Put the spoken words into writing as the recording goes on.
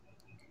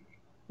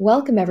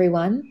Welcome,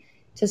 everyone,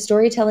 to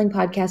Storytelling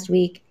Podcast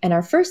Week and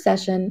our first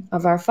session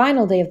of our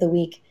final day of the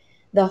week,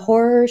 the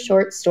Horror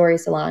Short Story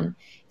Salon,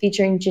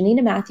 featuring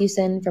Janina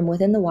Mathewson from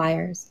Within the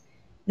Wires,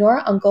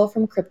 Nora Uncle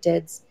from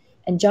Cryptids,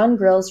 and John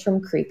Grills from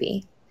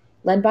Creepy,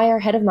 led by our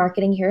head of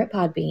marketing here at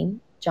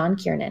Podbean, John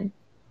Kiernan.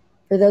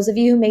 For those of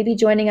you who may be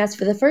joining us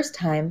for the first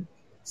time,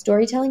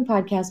 Storytelling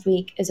Podcast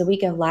Week is a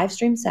week of live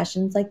stream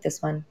sessions like this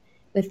one,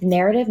 with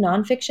narrative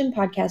nonfiction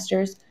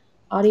podcasters,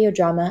 audio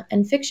drama,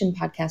 and fiction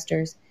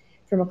podcasters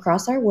from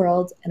across our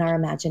world and our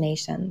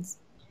imaginations.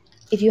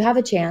 If you have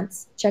a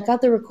chance, check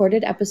out the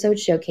recorded episode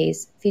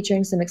showcase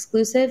featuring some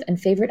exclusive and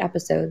favorite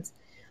episodes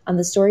on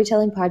the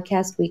Storytelling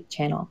Podcast Week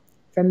channel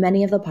from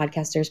many of the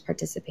podcasters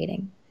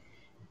participating.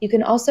 You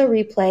can also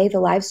replay the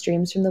live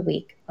streams from the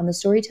week on the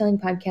Storytelling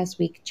Podcast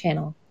Week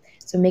channel,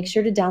 so make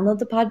sure to download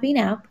the Podbean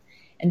app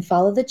and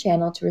follow the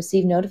channel to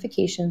receive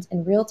notifications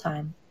in real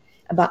time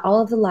about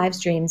all of the live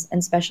streams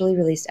and specially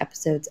released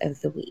episodes of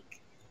the week.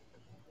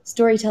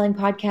 Storytelling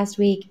Podcast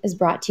Week is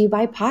brought to you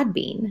by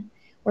Podbean.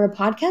 We're a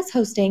podcast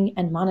hosting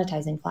and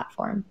monetizing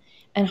platform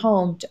and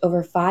home to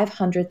over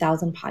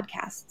 500,000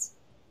 podcasts.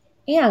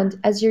 And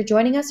as you're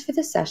joining us for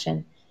this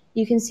session,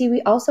 you can see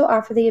we also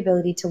offer the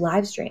ability to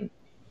live stream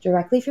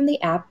directly from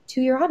the app to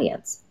your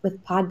audience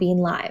with Podbean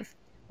Live,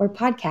 where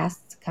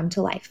podcasts come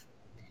to life.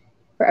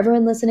 For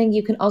everyone listening,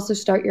 you can also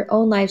start your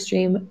own live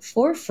stream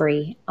for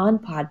free on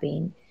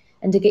Podbean.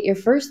 And to get your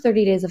first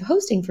 30 days of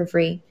hosting for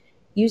free,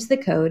 use the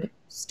code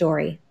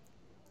STORY.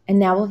 And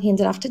now we'll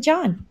hand it off to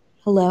John.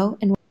 Hello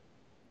and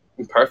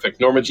Perfect.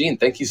 Norma Jean,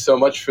 thank you so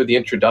much for the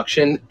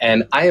introduction.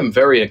 And I am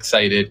very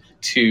excited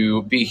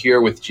to be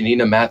here with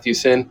Janina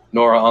Mathewson,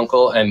 Nora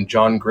Uncle, and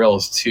John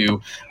Grills to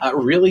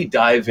really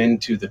dive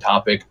into the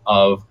topic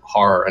of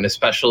horror. And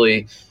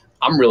especially,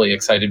 I'm really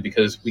excited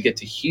because we get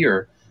to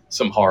hear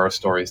some horror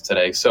stories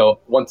today.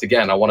 So once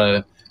again, I want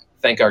to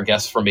thank our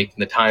guests for making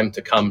the time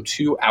to come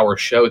to our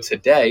show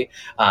today.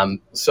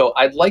 So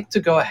I'd like to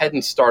go ahead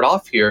and start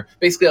off here.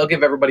 Basically, I'll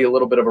give everybody a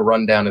little bit of a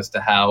rundown as to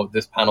how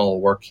this panel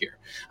will work here.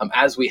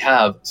 As we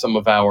have some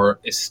of our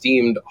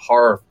esteemed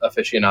horror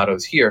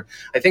aficionados here,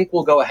 I think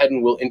we'll go ahead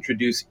and we'll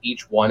introduce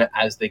each one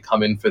as they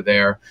come in for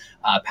their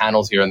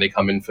panels here and they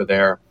come in for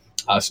their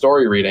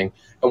story reading.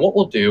 And what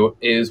we'll do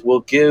is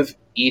we'll give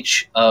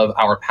each of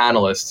our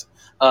panelists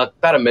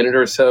about a minute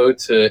or so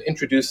to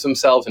introduce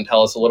themselves and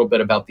tell us a little bit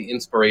about the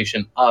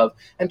inspiration of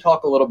and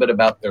talk a little bit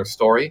about their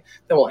story.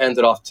 Then we'll hand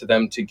it off to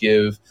them to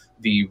give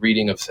the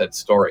reading of said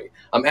story.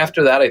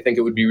 After that, I think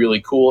it would be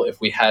really cool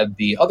if we had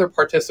the other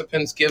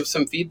participants give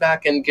some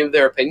feedback and give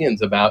their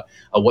opinions about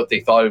what they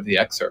thought of the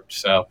excerpt.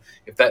 So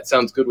if that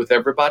sounds good with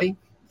everybody,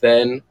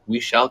 then we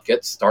shall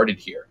get started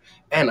here.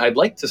 And I'd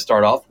like to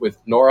start off with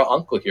Nora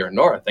Uncle here.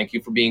 Nora, thank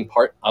you for being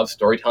part of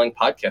Storytelling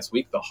Podcast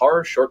Week, the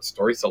Horror Short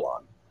Story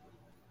Salon.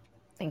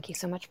 Thank you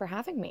so much for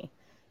having me.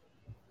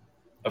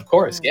 Of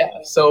course, yeah.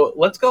 So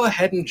let's go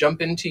ahead and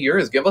jump into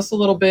yours. Give us a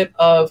little bit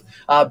of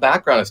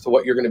background as to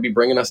what you're going to be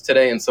bringing us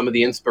today and some of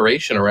the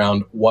inspiration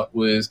around what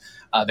was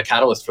the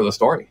catalyst for the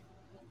story.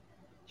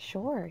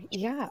 Sure.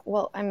 Yeah.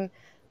 Well, I'm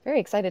very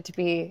excited to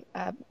be,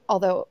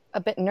 although a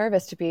bit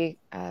nervous to be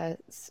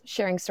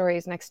sharing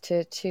stories next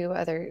to two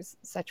others,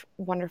 such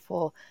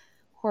wonderful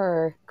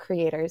horror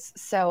creators.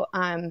 So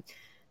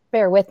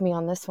bear with me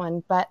on this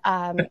one. But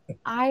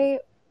I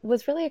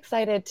was really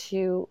excited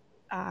to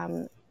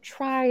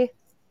try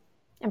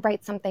and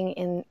write something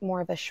in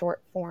more of a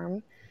short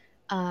form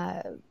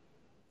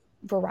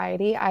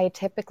variety. I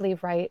typically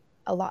write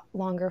a lot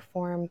longer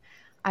form,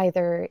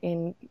 either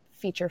in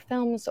feature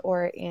films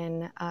or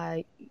in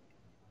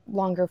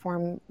longer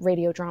form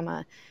radio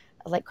drama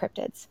like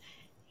Cryptids.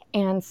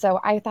 And so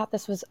I thought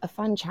this was a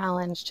fun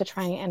challenge to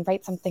try and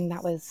write something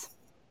that was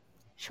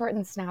short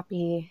and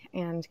snappy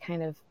and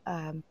kind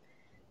of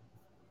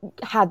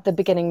had the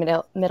beginning,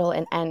 middle,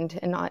 and end,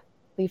 and not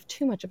leave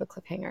too much of a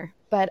cliffhanger.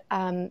 But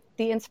the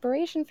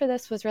inspiration for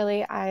this was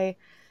really, I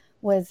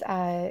was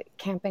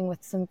camping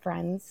with some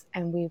friends,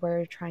 and we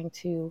were trying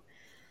to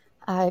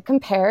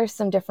compare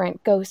some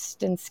different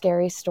ghost and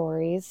scary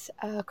stories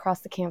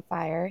across the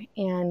campfire.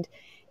 And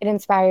it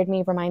inspired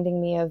me,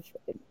 reminding me of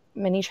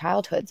many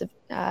childhood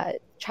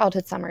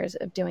summers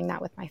of doing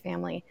that with my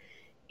family,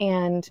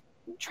 and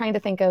trying to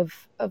think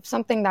of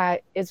something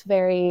that is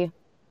very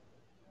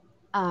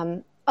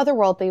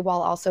otherworldly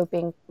while also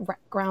being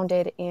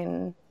grounded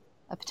in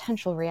a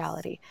potential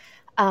reality.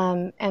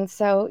 And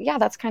so, yeah,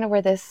 that's kind of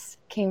where this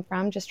came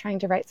from, just trying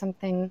to write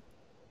something a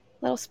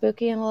little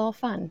spooky and a little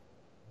fun.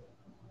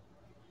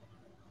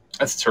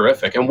 That's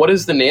terrific. And what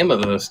is the name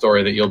of the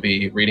story that you'll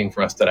be reading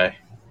for us today?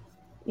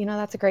 You know,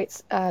 that's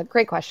a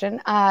great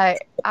question. I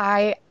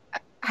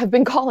have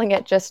been calling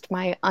it just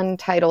my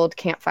untitled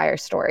campfire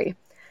story.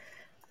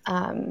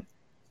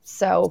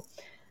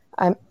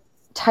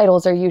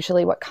 Titles are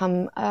usually what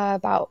come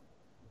about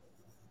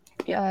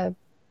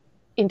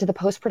into the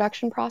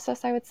post-production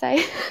process, I would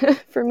say,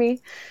 for me,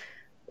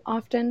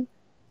 often.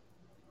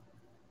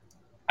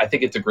 I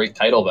think it's a great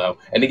title, though.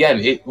 And again,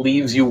 it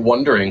leaves you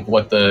wondering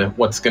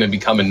what's going to be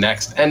coming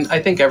next. And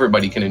I think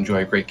everybody can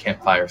enjoy a great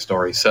campfire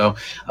story. So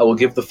I will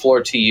give the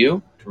floor to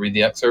you to read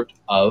the excerpt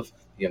of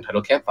the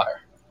Untitled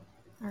Campfire.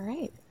 All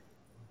right.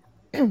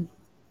 Do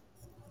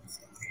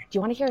you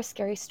want to hear a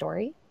scary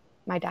story?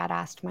 My dad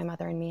asked my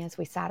mother and me as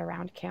we sat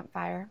around a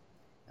campfire.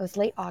 It was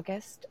late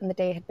August, and the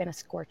day had been a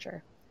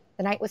scorcher.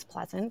 The night was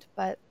pleasant,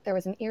 but there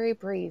was an eerie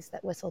breeze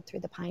that whistled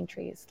through the pine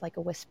trees like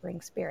a whispering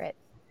spirit.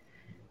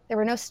 There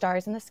were no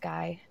stars in the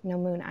sky, no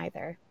moon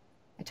either.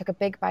 I took a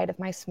big bite of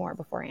my s'more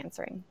before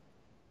answering.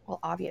 Well,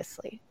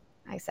 obviously,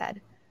 I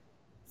said.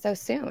 So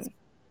soon?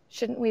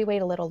 Shouldn't we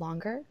wait a little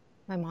longer?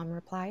 My mom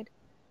replied.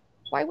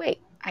 Why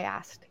wait? I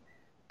asked.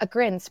 A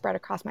grin spread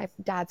across my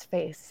dad's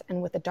face,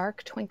 and with a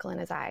dark twinkle in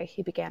his eye,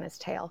 he began his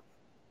tale.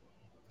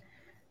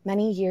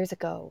 Many years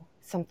ago,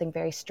 something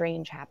very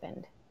strange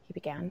happened, he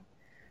began.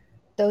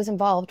 Those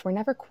involved were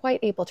never quite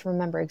able to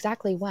remember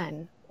exactly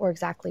when or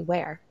exactly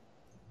where.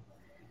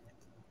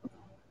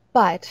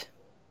 But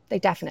they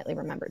definitely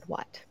remembered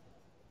what.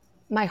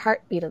 My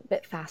heart beat a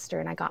bit faster,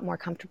 and I got more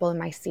comfortable in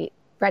my seat,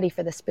 ready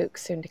for the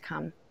spooks soon to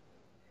come.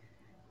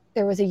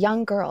 There was a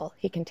young girl,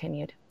 he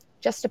continued,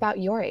 just about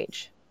your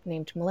age,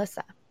 named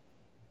Melissa.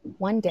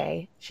 One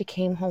day, she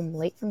came home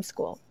late from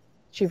school.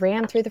 She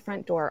ran through the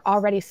front door,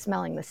 already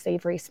smelling the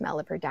savory smell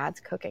of her dad's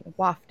cooking,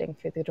 wafting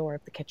through the door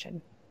of the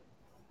kitchen.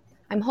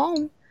 I'm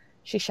home,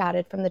 she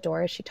shouted from the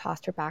door as she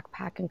tossed her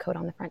backpack and coat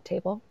on the front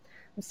table.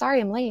 I'm sorry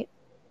I'm late.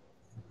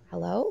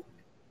 Hello?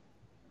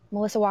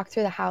 Melissa walked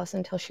through the house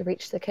until she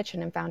reached the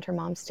kitchen and found her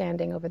mom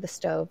standing over the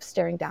stove,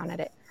 staring down at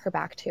it, her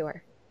back to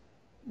her.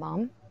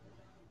 Mom?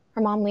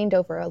 Her mom leaned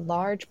over a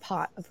large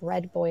pot of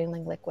red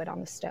boiling liquid on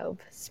the stove,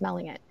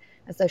 smelling it,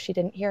 as though she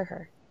didn't hear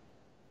her.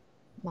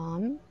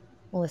 Mom?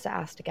 Melissa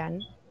asked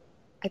again.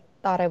 I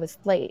thought I was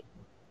late.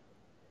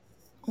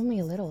 Only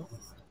a little,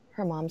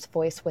 her mom's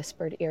voice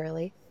whispered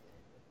eerily.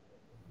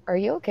 Are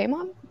you okay,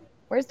 Mom?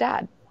 Where's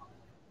Dad?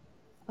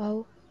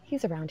 Oh,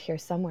 he's around here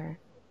somewhere,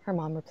 her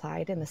mom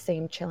replied in the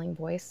same chilling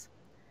voice.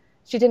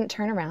 She didn't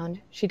turn around.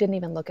 She didn't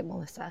even look at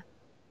Melissa.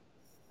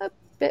 A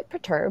bit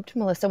perturbed,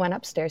 Melissa went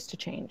upstairs to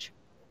change.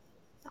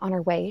 On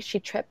her way, she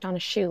tripped on a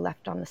shoe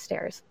left on the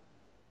stairs.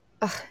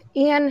 Ugh,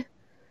 Ian!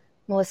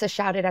 Melissa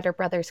shouted at her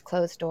brother's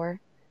closed door.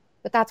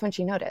 But that's when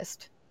she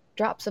noticed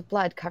drops of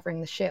blood covering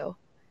the shoe,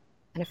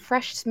 and a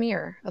fresh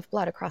smear of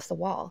blood across the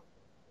wall.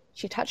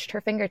 She touched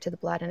her finger to the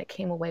blood, and it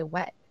came away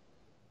wet.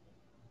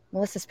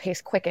 Melissa's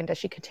pace quickened as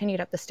she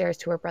continued up the stairs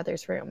to her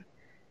brother's room.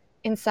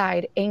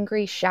 Inside,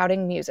 angry,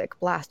 shouting music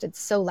blasted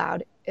so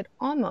loud it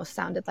almost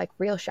sounded like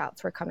real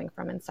shouts were coming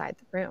from inside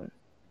the room.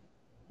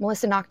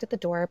 Melissa knocked at the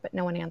door, but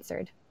no one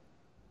answered.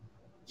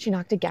 She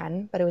knocked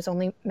again, but it was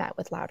only met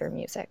with louder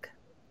music.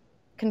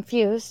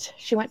 Confused,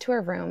 she went to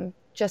her room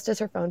just as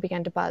her phone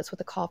began to buzz with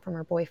a call from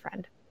her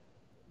boyfriend.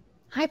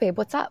 Hi, babe,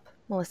 what's up?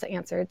 Melissa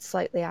answered,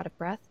 slightly out of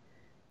breath.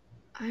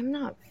 I'm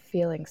not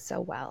feeling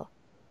so well,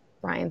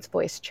 Brian's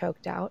voice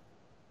choked out.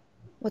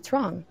 What's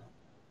wrong?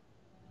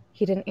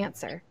 He didn't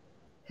answer.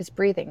 His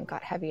breathing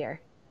got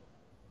heavier.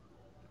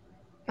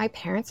 My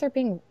parents are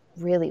being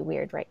really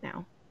weird right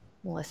now,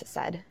 Melissa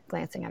said,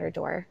 glancing at her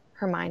door,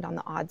 her mind on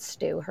the odd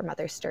stew her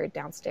mother stirred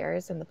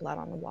downstairs and the blood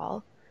on the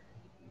wall.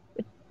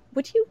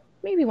 Would you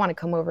maybe want to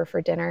come over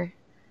for dinner?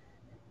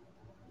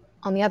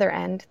 On the other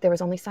end, there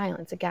was only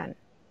silence again.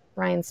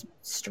 Brian's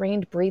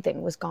strained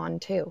breathing was gone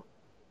too.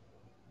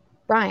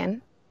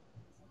 Brian,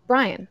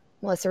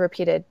 Melissa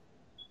repeated,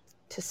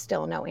 to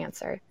still no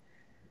answer.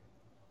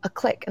 A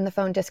click and the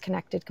phone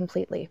disconnected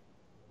completely.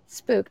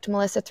 Spooked,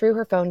 Melissa threw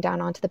her phone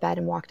down onto the bed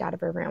and walked out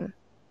of her room.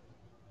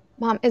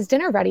 Mom, is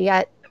dinner ready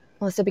yet?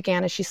 Melissa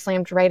began as she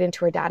slammed right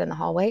into her dad in the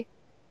hallway.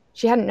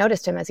 She hadn't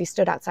noticed him as he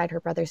stood outside her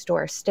brother's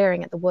door,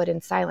 staring at the wood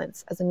in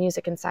silence as the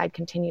music inside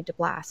continued to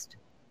blast.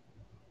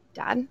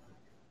 Dad?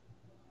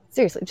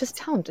 Seriously, just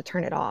tell him to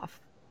turn it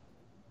off.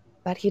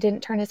 But he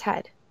didn't turn his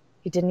head.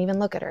 He didn't even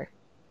look at her.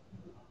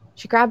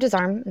 She grabbed his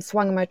arm and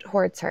swung him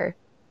towards her.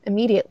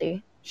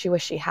 Immediately, she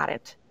wished she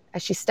hadn't,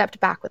 as she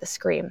stepped back with a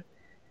scream.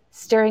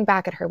 Staring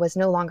back at her was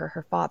no longer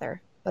her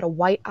father, but a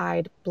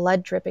white-eyed,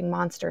 blood-dripping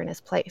monster in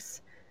his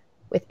place.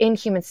 With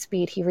inhuman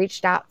speed, he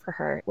reached out for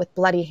her with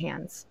bloody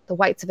hands, the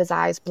whites of his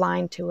eyes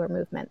blind to her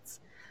movements.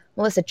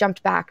 Melissa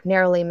jumped back,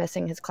 narrowly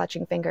missing his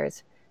clutching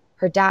fingers.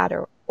 Her dad,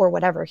 or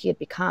whatever he had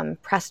become,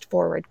 pressed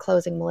forward,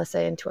 closing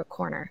Melissa into a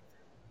corner.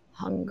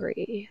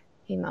 Hungry,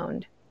 he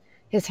moaned.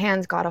 His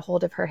hands got a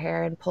hold of her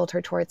hair and pulled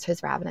her towards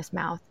his ravenous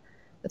mouth.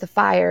 With a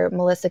fire,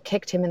 Melissa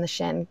kicked him in the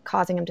shin,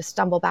 causing him to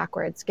stumble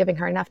backwards, giving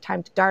her enough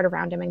time to dart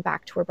around him and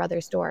back to her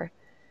brother's door.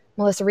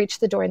 Melissa reached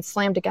the door and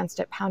slammed against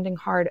it, pounding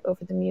hard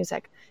over the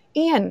music.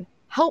 Ian,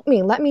 help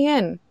me, let me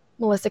in.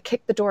 Melissa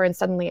kicked the door and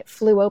suddenly it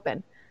flew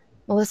open.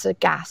 Melissa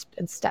gasped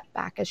and stepped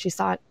back as she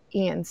saw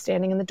Ian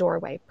standing in the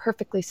doorway,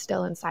 perfectly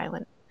still and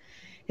silent.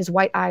 His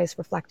white eyes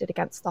reflected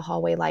against the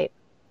hallway light.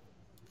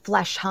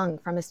 Flesh hung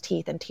from his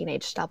teeth and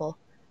teenage stubble.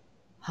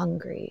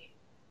 Hungry,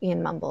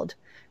 Ian mumbled,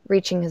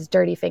 reaching his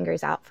dirty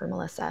fingers out for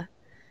Melissa.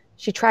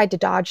 She tried to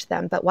dodge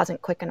them, but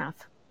wasn't quick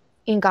enough.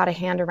 Ian got a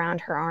hand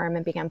around her arm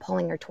and began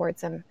pulling her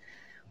towards him.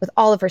 With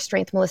all of her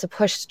strength, Melissa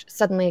pushed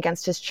suddenly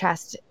against his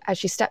chest. As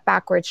she stepped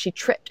backwards, she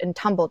tripped and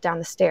tumbled down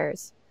the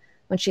stairs.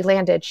 When she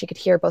landed, she could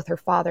hear both her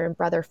father and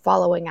brother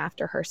following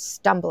after her,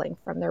 stumbling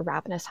from their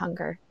ravenous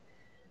hunger.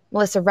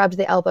 Melissa rubbed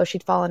the elbow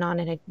she'd fallen on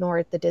and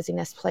ignored the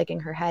dizziness plaguing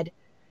her head.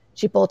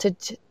 She bolted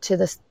to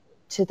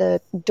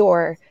the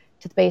door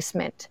to the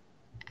basement,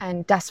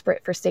 and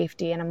desperate for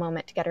safety and a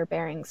moment to get her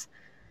bearings,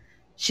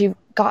 she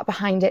got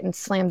behind it and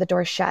slammed the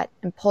door shut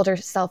and pulled her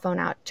cell phone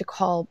out to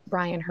call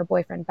Brian, her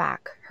boyfriend,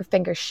 back, her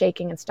fingers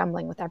shaking and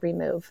stumbling with every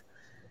move.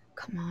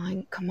 Come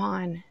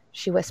on,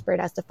 she whispered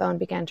as the phone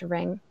began to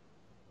ring.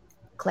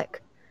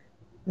 Click.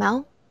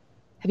 Mel?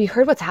 Have you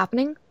heard what's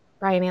happening?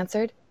 Brian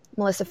answered.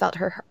 Melissa felt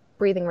her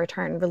breathing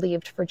return,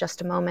 relieved for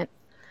just a moment.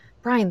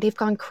 Brian, they've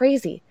gone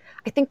crazy.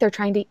 I think they're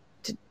trying to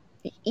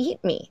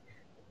eat me.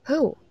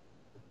 Who?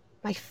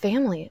 My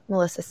family,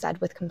 Melissa said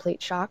with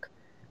complete shock.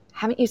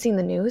 Haven't you seen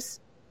the news?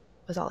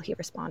 Was all he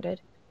responded.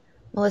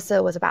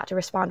 Melissa was about to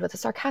respond with a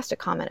sarcastic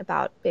comment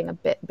about being a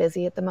bit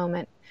busy at the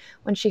moment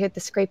when she heard the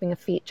scraping of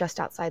feet just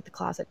outside the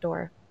closet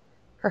door.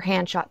 Her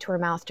hand shot to her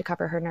mouth to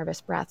cover her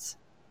nervous breaths.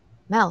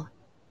 Mel,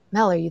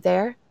 are you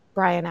there?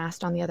 Brian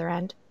asked on the other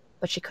end,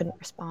 but she couldn't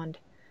respond.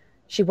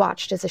 She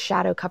watched as a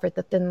shadow covered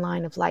the thin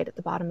line of light at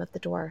the bottom of the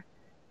door.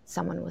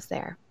 Someone was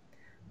there.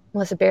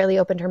 Melissa barely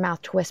opened her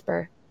mouth to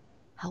whisper,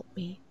 Help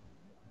me.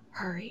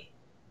 Hurry.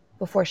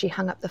 Before she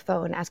hung up the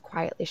phone as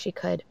quietly as she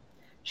could.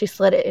 She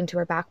slid it into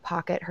her back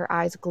pocket, her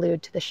eyes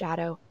glued to the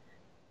shadow.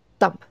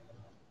 Thump.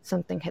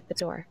 Something hit the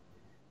door.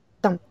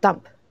 Thump,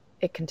 thump,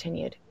 it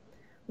continued.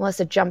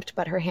 Melissa jumped,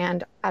 but her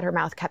hand at her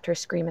mouth kept her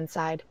scream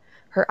inside.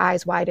 Her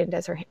eyes widened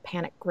as her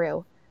panic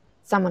grew.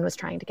 Someone was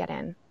trying to get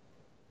in.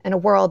 In a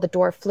whirl, the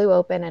door flew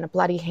open and a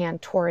bloody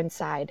hand tore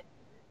inside.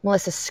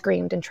 Melissa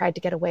screamed and tried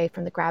to get away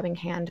from the grabbing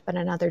hand, but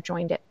another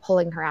joined it,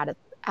 pulling her out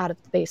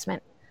of the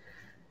basement.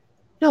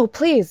 No,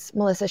 please,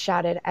 Melissa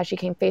shouted as she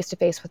came face to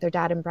face with her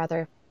dad and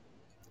brother.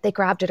 They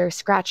grabbed at her,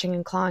 scratching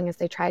and clawing as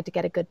they tried to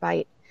get a good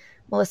bite.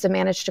 Melissa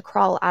managed to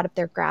crawl out of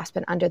their grasp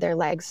and under their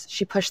legs.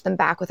 She pushed them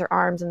back with her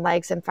arms and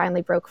legs and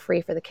finally broke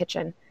free for the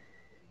kitchen.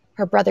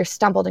 Her brother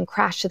stumbled and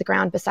crashed to the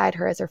ground beside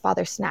her as her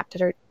father snapped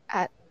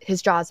at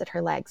his jaws at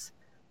her legs.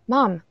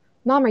 Mom,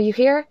 are you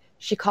here?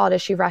 She called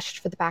as she rushed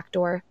for the back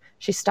door.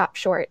 She stopped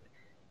short.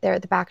 There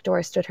at the back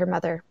door stood her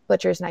mother,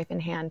 butcher's knife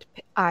in hand,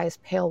 eyes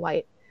pale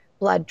white.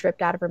 Blood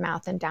dripped out of her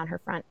mouth and down her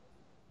front.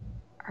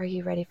 Are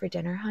you ready for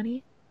dinner,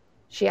 honey?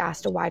 She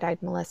asked a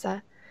wide-eyed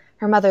Melissa.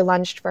 Her mother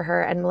lunged for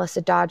her, and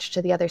Melissa dodged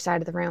to the other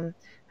side of the room.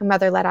 Her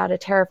mother let out a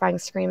terrifying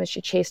scream as she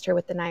chased her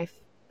with the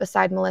knife.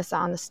 Beside Melissa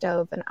on the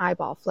stove, an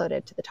eyeball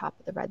floated to the top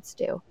of the red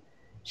stew.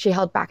 She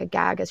held back a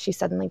gag as she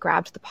suddenly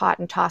grabbed the pot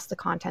and tossed the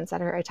contents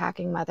at her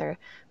attacking mother.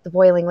 The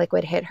boiling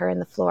liquid hit her in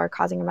the floor,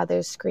 causing her mother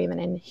to scream an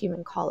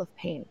inhuman call of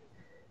pain.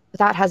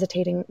 Without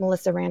hesitating,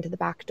 Melissa ran to the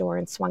back door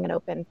and swung it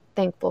open,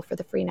 thankful for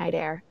the free night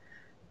air.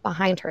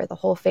 Behind her, the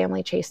whole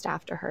family chased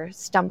after her,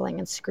 stumbling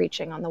and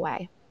screeching on the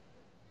way.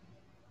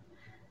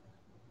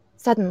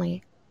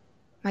 Suddenly,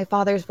 my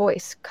father's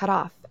voice cut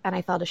off, and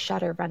I felt a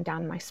shudder run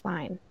down my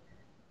spine.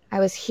 I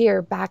was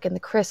here, back in the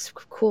crisp,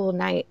 cool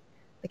night,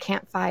 the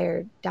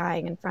campfire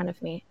dying in front of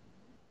me.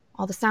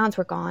 All the sounds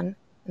were gone,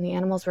 and the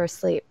animals were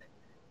asleep.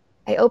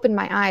 I opened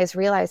my eyes,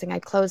 realizing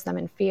I'd closed them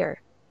in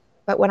fear.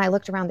 But when I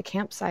looked around the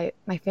campsite,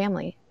 my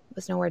family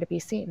was nowhere to be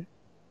seen.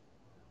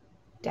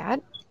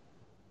 Dad?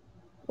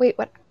 Wait,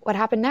 what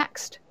happened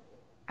next?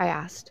 I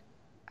asked.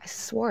 I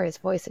swore his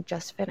voice had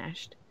just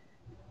finished.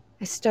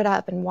 I stood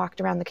up and walked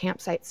around the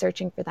campsite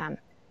searching for them.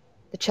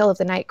 The chill of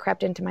the night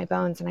crept into my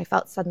bones, and I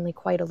felt suddenly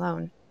quite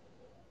alone.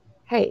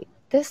 Hey,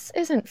 this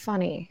isn't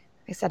funny,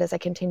 I said as I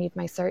continued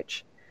my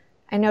search.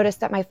 I noticed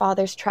that my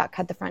father's truck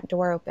had the front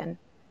door open.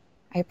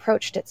 I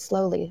approached it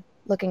slowly,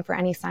 looking for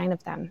any sign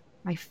of them,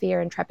 my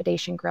fear and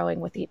trepidation growing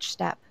with each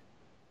step.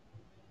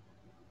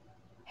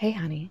 Hey,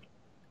 honey,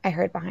 I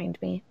heard behind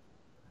me.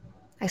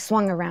 I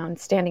swung around,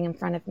 standing in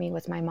front of me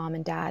was my mom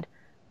and dad,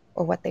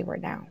 or what they were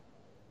now.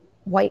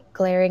 White,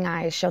 glaring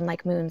eyes shone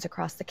like moons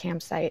across the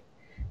campsite.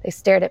 They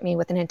stared at me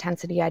with an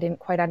intensity I didn't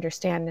quite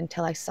understand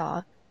until I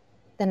saw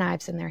the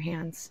knives in their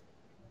hands.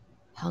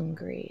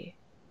 Hungry,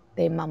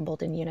 they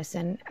mumbled in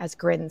unison as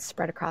grins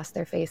spread across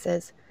their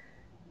faces.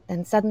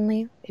 Then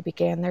suddenly, they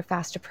began their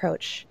fast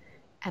approach,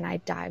 and I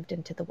dived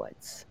into the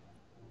woods.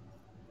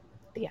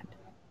 The end.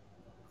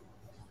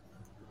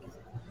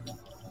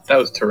 That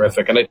was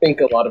terrific. And I think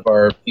a lot of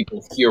our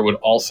people here would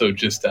also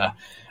just,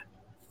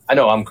 I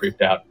know I'm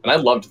creeped out, and I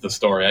loved the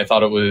story. I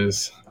thought it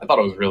was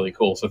really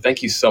cool. So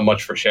thank you so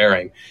much for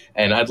sharing.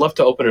 And I'd love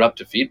to open it up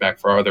to feedback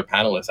for our other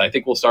panelists. I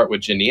think we'll start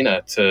with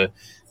Janina to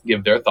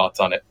give their thoughts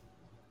on it.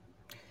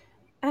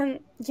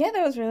 Yeah,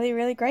 that was really,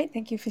 really great.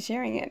 Thank you for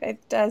sharing it.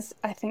 It does,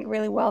 I think,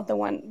 really well.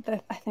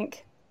 I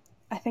think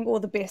all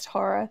the best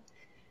horror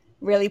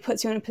really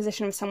puts you in a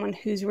position of someone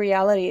whose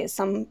reality is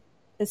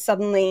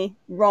suddenly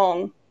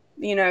wrong,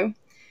 you know.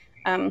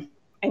 And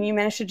you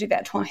managed to do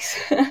that twice.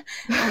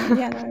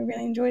 Yeah, no, I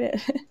really enjoyed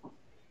it.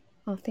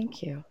 Oh,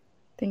 thank you.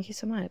 Thank you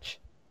so much.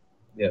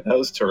 Yeah, that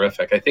was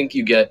terrific. I think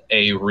you get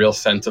a real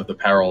sense of the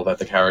peril that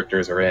the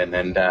characters are in.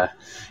 And,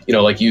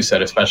 like you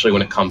said, especially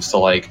when it comes to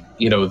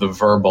the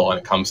verbal and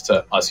it comes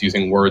to us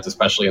using words,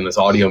 especially in this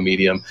audio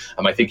medium,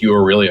 I think you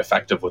were really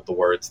effective with the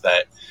words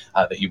that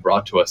you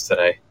brought to us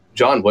today.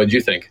 John, what did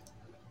you think?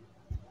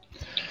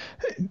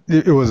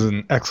 It was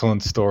an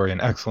excellent story,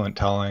 an excellent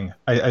telling.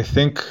 I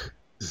think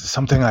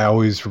something I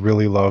always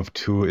really love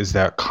too is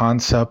that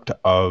concept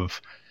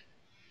of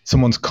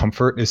someone's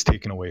comfort is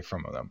taken away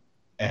from them.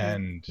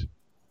 And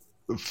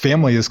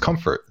family is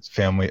comfort.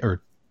 Family,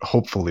 or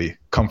hopefully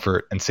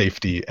comfort and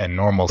safety and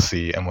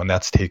normalcy. And when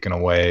that's taken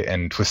away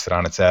and twisted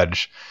on its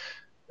edge,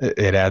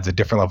 it adds a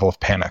different level of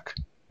panic,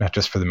 not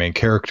just for the main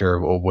character.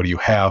 Well, what do you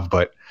have,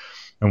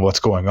 and what's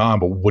going on,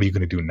 but what are you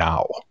going to do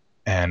now?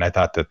 And I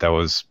thought that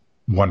was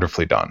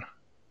wonderfully done.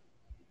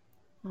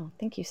 Oh,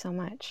 thank you so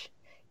much.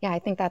 Yeah, I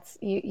think that's,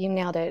 you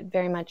nailed it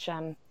very much,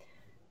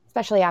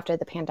 especially after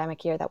the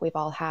pandemic year that we've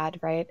all had,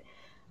 right?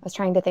 I was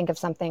trying to think of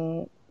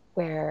something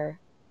where,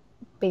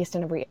 based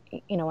in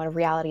a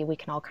reality we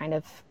can all kind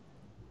of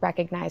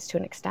recognize to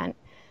an extent,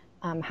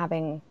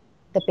 having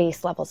the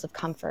base levels of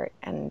comfort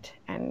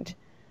and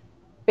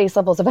base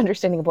levels of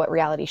understanding of what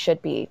reality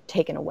should be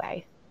taken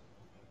away.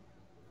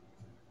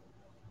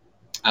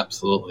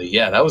 Absolutely.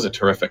 Yeah, that was a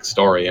terrific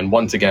story. And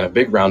once again, a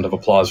big round of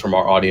applause from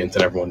our audience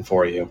and everyone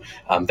for you.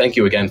 Thank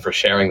you again for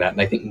sharing that.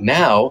 And I think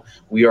now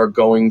we are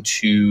going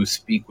to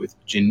speak with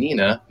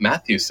Janina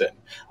Mathewson.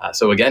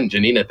 So again,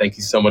 Janina, thank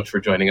you so much for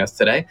joining us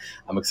today.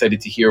 I'm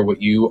excited to hear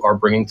what you are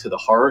bringing to the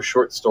Horror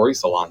Short Story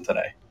Salon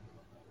today.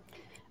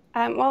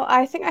 Well,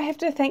 I think I have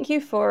to thank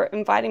you for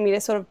inviting me to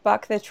sort of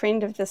buck the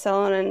trend of the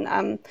Salon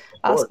and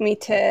ask me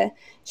to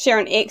share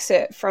an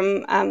excerpt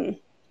from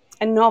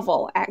a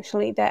novel,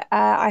 actually, that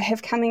I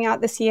have coming out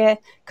this year,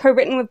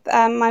 co-written with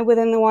my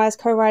Within the Wires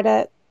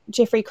co-writer,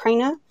 Jeffrey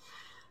Craner.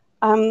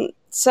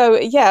 So,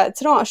 yeah,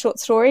 it's not a short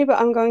story, but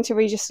I'm going to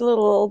read just a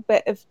little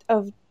bit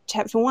of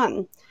chapter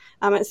 1.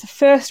 It's the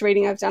first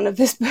reading I've done of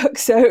this book,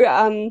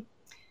 so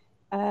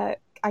I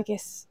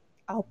guess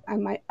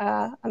I'm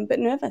a bit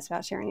nervous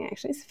about sharing it,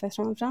 actually. It's the first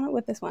time I've done it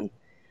with this one.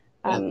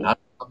 Not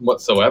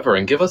whatsoever.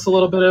 And give us a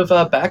little bit of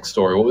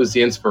backstory. What was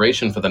the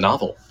inspiration for the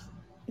novel?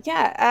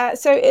 Yeah,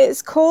 so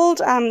it's called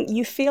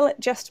You Feel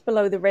It Just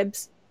Below the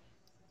Ribs,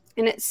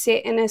 and it's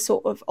set in a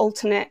sort of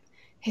alternate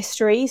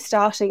history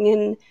starting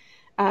in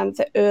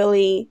the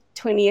early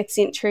 20th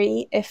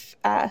century, if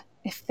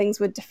things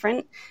were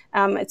different.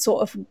 It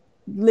sort of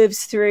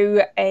lives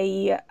through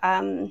a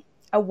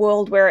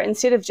world where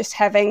instead of just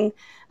having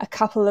a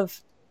couple of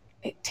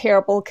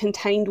terrible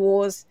contained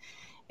wars,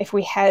 if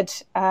we had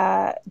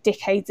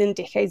decades and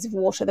decades of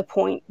war to the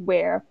point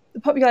where the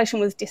population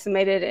was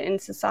decimated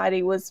and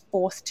society was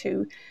forced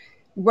to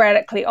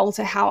radically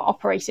alter how it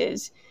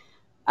operated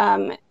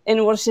in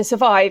order to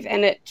survive.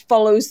 And it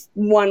follows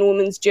one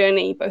woman's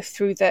journey both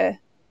through the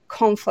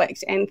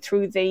conflict and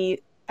through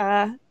the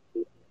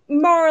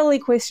morally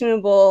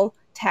questionable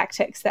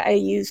tactics that are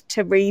used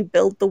to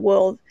rebuild the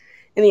world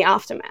in the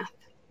aftermath.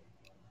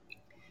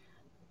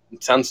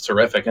 It sounds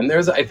terrific. And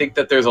I think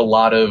that there's a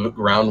lot of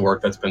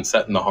groundwork that's been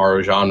set in the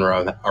horror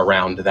genre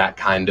around that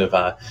kind of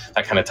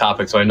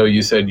topic. So I know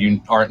you said you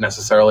aren't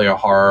necessarily a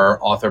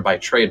horror author by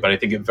trade, but I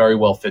think it very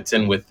well fits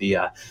in with the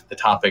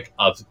topic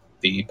of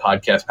the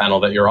podcast panel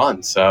that you're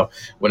on. So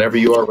whenever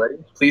you are ready,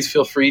 please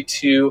feel free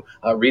to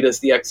read us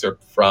the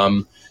excerpt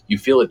from You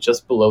Feel It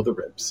Just Below the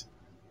Ribs.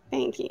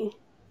 Thank you.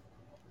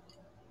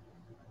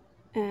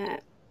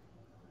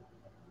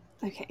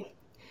 Okay.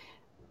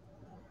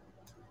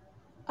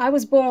 I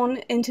was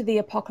born into the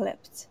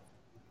apocalypse.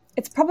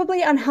 It's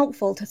probably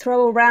unhelpful to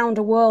throw around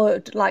a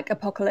word like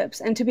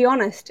apocalypse, and to be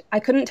honest, I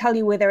couldn't tell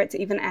you whether it's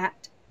even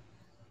apt.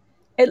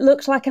 It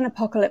looked like an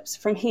apocalypse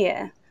from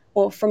here,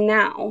 or from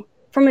now.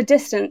 From a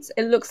distance,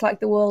 it looks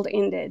like the world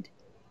ended.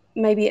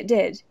 Maybe it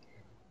did.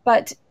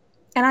 And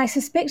I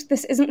suspect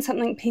this isn't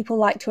something people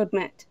like to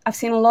admit. I've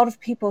seen a lot of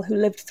people who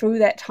lived through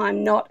that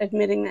time not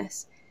admitting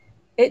this.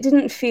 It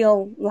didn't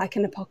feel like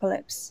an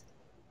apocalypse.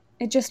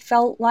 It just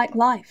felt like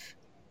life.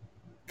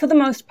 For the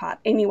most part,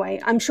 anyway.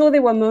 I'm sure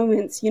there were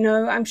moments,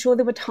 I'm sure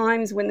there were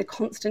times when the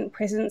constant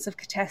presence of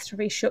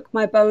catastrophe shook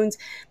my bones,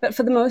 but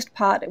for the most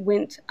part it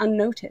went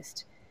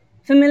unnoticed.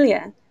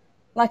 Familiar,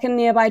 like a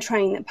nearby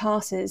train that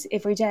passes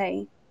every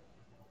day.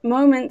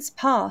 Moments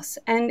pass,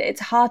 and it's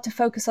hard to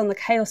focus on the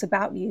chaos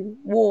about you,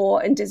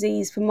 war and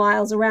disease for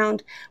miles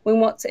around, when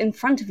what's in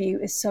front of you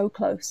is so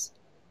close.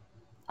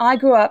 I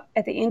grew up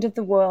at the end of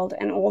the world,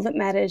 and all that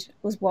mattered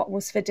was what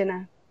was for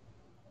dinner.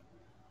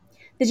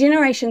 The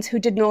generations who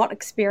did not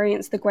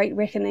experience the Great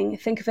Reckoning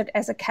think of it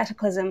as a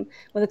cataclysm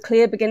with a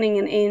clear beginning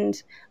and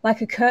end,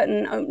 like a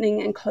curtain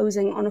opening and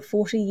closing on a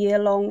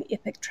 40-year-long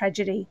epic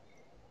tragedy.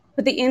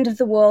 But the end of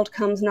the world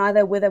comes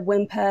neither with a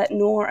whimper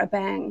nor a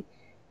bang.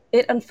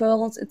 It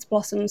unfurls its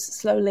blossoms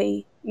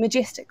slowly,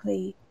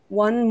 majestically,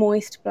 one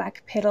moist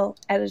black petal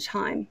at a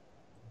time.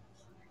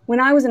 When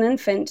I was an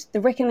infant,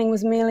 the reckoning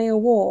was merely a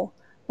war,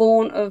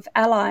 born of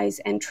allies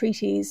and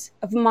treaties,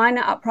 of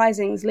minor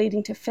uprisings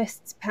leading to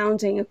fists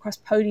pounding across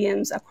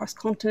podiums, across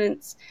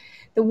continents.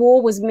 The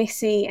war was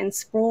messy and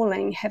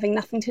sprawling, having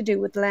nothing to do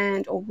with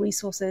land or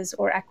resources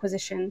or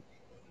acquisition.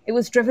 It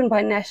was driven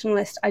by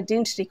nationalist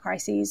identity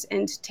crises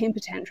and temper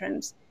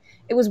tantrums.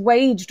 It was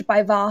waged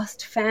by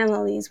vast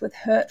families with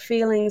hurt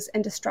feelings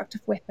and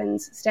destructive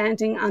weapons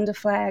standing under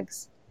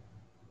flags.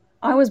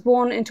 I was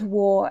born into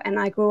war, and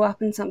I grew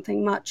up in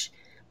something much,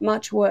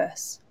 much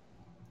worse.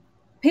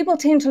 People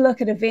tend to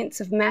look at events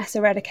of mass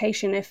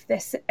eradication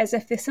as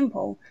if they're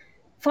simple,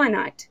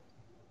 finite.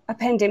 A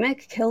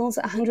pandemic kills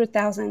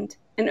 100,000,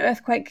 an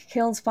earthquake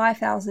kills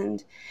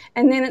 5,000,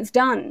 and then it's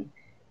done.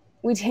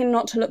 We tend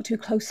not to look too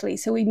closely,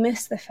 so we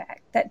miss the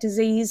fact that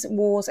disease,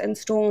 wars, and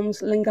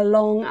storms linger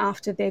long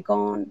after they're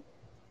gone.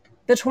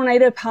 The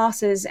tornado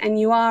passes and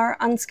you are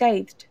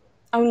unscathed,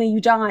 only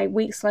you die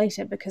weeks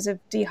later because of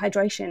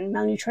dehydration,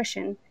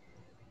 malnutrition.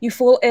 You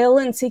fall ill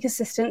and seek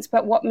assistance,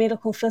 but what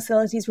medical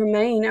facilities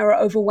remain are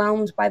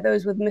overwhelmed by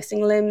those with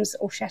missing limbs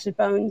or shattered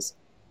bones.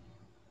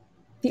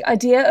 The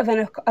idea of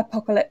an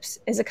apocalypse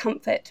is a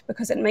comfort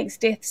because it makes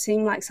death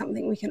seem like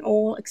something we can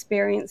all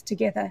experience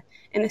together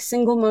in a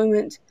single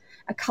moment,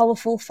 a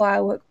colourful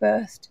firework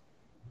burst.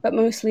 But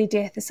mostly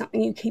death is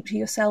something you keep to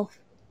yourself.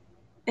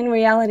 In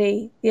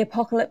reality, the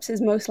apocalypse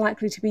is most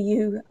likely to be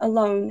you,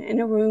 alone,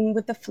 in a room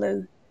with the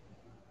flu.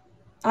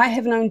 I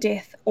have known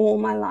death all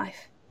my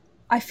life.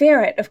 I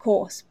fear it, of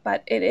course,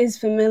 but it is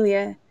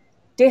familiar.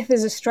 Death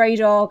is a stray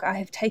dog I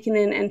have taken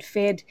in and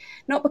fed,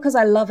 not because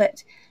I love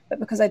it, but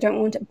because I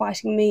don't want it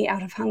biting me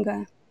out of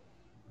hunger.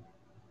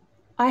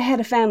 I had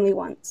a family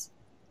once.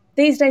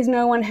 These days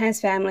no one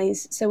has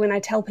families, so when I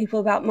tell people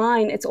about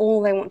mine, it's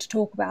all they want to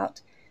talk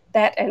about.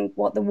 That and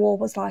what the war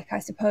was like, I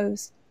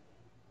suppose.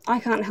 I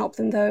can't help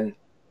them, though.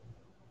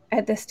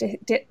 At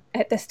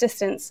this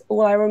distance,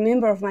 all I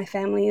remember of my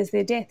family is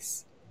their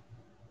deaths.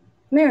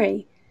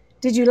 Mary,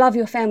 did you love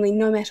your family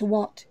no matter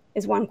what,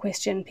 is one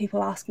question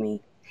people ask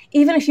me.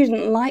 Even if you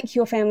didn't like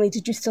your family,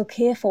 did you still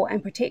care for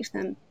and protect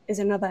them, is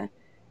another.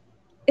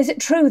 Is it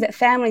true that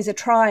families are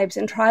tribes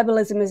and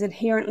tribalism is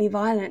inherently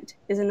violent,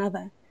 is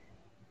another.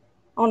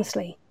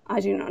 Honestly,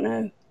 I do not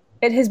know.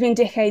 It has been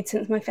decades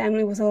since my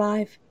family was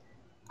alive.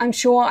 I'm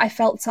sure I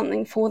felt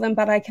something for them,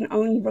 but I can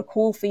only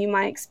recall for you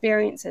my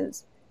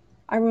experiences.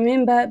 I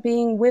remember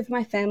being with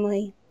my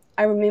family.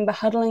 I remember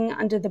huddling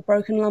under the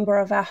broken lumber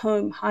of our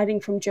home,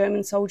 hiding from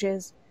German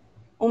soldiers.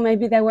 Or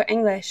maybe they were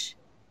English.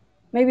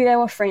 Maybe they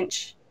were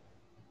French.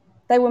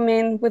 They were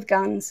men with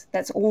guns.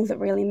 That's all that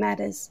really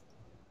matters.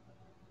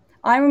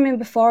 I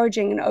remember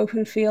foraging in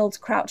open fields,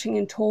 crouching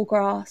in tall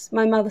grass,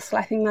 my mother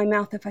slapping my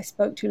mouth if I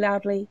spoke too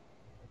loudly.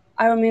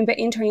 I remember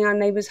entering our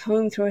neighbour's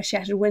home through a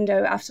shattered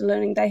window after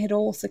learning they had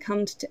all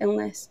succumbed to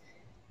illness.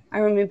 I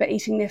remember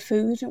eating their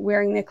food,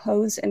 wearing their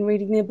clothes, and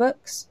reading their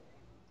books.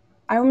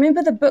 I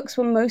remember the books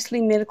were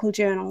mostly medical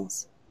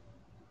journals.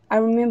 I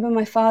remember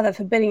my father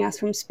forbidding us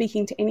from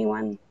speaking to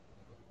anyone.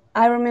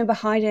 I remember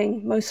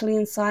hiding, mostly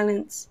in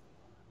silence.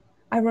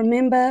 I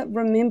remember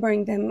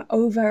remembering them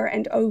over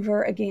and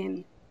over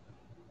again.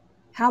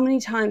 How many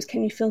times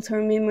can you filter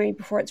a memory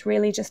before it's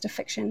really just a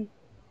fiction?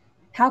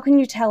 How can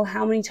you tell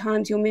how many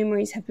times your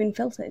memories have been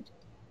filtered?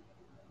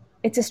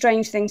 It's a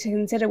strange thing to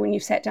consider when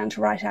you've sat down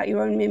to write out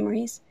your own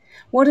memories.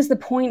 What is the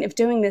point of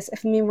doing this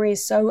if memory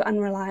is so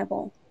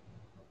unreliable?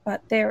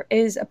 But there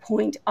is a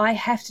point. I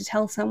have to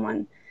tell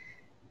someone.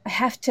 I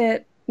have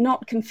to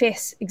not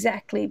confess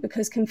exactly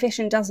because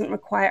confession doesn't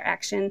require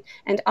action,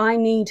 and I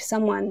need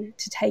someone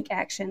to take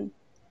action.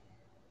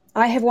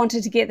 I have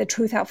wanted to get the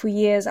truth out for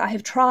years. I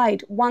have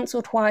tried once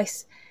or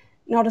twice,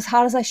 not as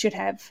hard as I should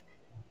have.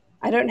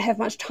 I don't have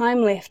much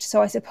time left,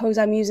 so I suppose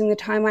I'm using the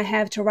time I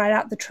have to write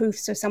out the truth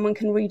so someone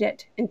can read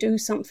it and do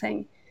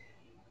something.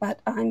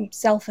 But I'm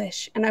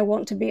selfish and I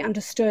want to be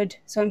understood,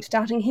 so I'm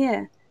starting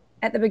here,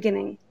 at the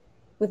beginning,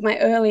 with my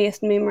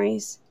earliest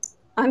memories.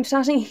 I'm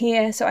starting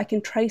here so I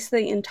can trace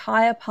the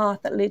entire path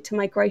that led to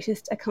my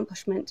greatest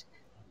accomplishment,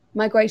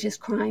 my greatest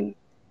crime.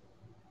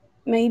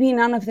 Maybe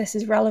none of this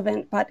is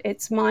relevant, but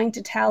it's mine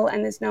to tell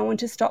and there's no one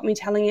to stop me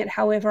telling it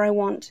however I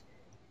want.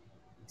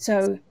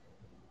 So,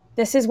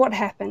 this is what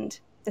happened.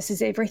 This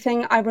is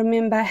everything I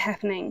remember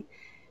happening.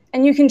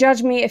 And you can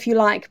judge me if you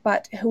like,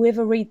 but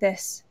whoever read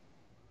this,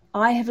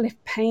 I have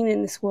left pain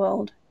in this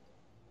world.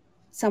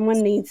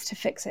 Someone needs to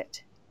fix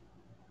it.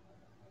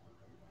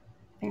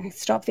 I think I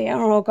stop there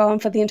or I'll go on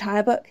for the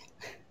entire book.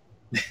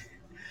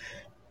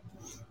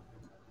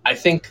 I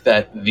think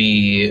that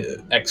the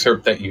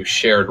excerpt that you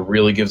shared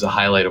really gives a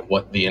highlight of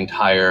what the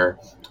entire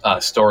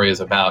story is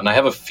about. And I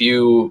have a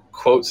few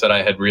quotes that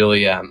I had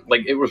really,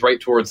 it was right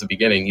towards the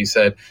beginning. You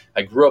said,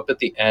 I grew up at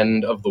the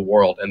end of the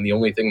world and the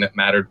only thing that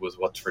mattered was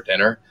what's for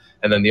dinner.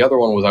 And then the other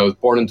one was I was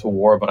born into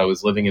war, but I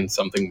was living in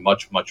something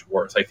much, much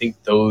worse. I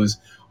think those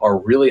are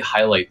really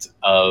highlights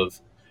of,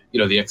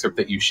 the excerpt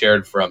that you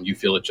shared from You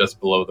Feel It Just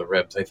Below the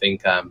Ribs. I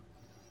think,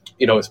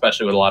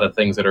 especially with a lot of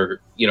things that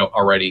are,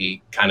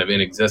 already kind of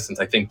in existence.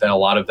 I think that a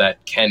lot of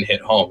that can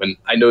hit home. And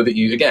I know that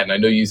I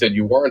know you said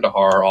you weren't a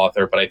horror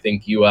author, but I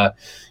think you have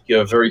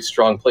a very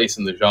strong place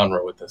in the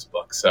genre with this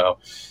book. So,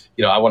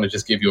 I want to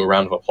just give you a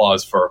round of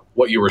applause for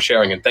what you were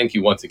sharing. And thank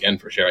you once again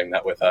for sharing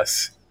that with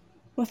us.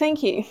 Well,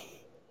 thank you.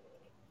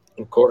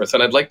 Of course.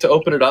 And I'd like to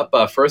open it up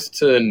first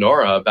to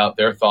Nora about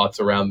their thoughts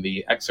around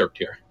the excerpt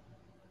here.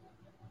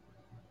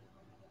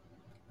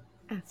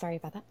 Sorry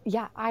about that.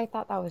 Yeah, I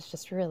thought that was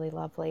just really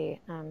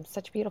lovely.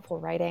 Such beautiful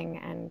writing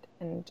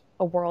and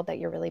a world that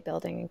you're really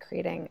building and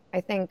creating.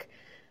 I think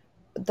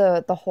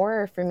the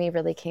horror for me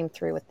really came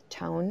through with the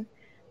tone.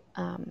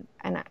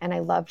 And I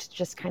loved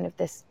just kind of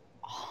this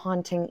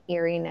haunting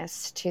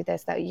eeriness to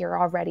this that you're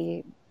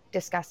already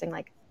discussing,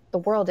 like the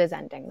world is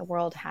ending, the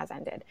world has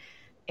ended.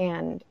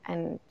 And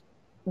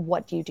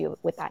what do you do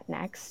with that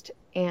next?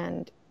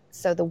 And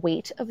so the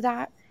weight of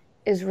that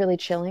is really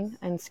chilling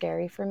and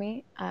scary for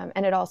me.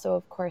 And it also,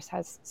 of course,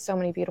 has so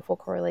many beautiful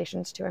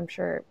correlations to, I'm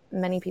sure,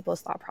 many people's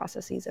thought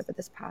processes over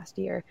this past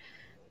year.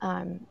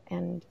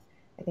 And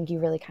I think you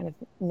really kind of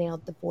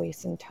nailed the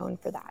voice and tone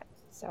for that.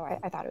 So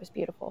I thought it was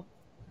beautiful.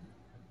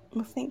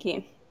 Well, thank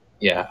you.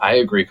 Yeah, I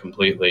agree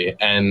completely.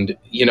 And,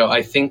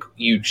 I think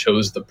you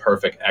chose the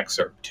perfect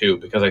excerpt too,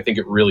 because I think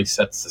it really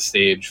sets the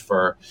stage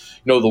for,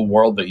 the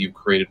world that you've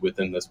created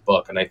within this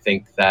book. And I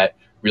think that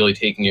really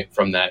taking it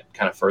from that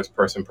kind of first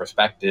person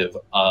perspective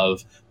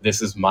of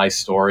this is my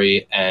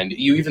story. And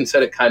you even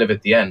said it kind of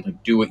at the end,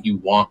 like, do what you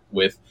want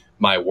with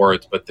my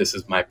words, but this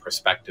is my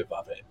perspective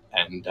of it.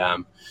 And,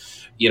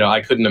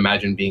 I couldn't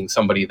imagine being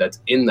somebody that's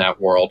in that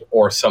world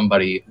or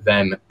somebody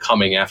then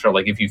coming after,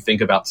 like if you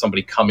think about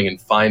somebody coming and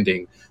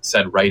finding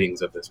said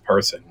writings of this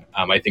person,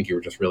 I think you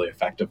were just really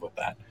effective with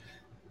that.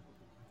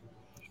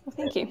 Well,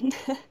 thank you.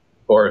 Of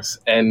course.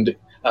 And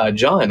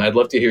John, I'd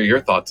love to hear your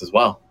thoughts as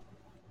well.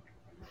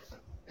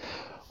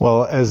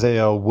 Well, as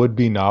a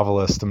would-be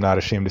novelist, I'm not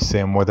ashamed to say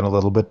I'm more than a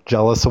little bit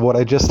jealous of what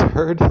I just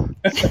heard.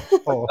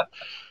 So,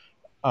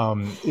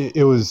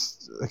 it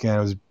was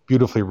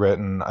beautifully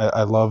written.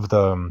 I love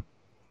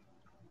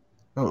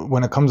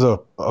when it comes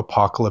to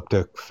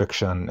apocalyptic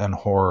fiction and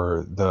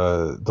horror,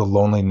 the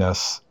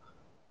loneliness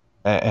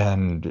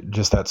and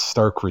just that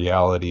stark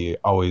reality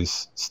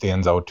always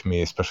stands out to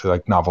me, especially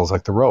like novels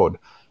like The Road.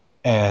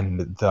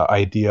 And the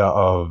idea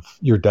of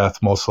your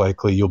death, most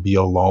likely you'll be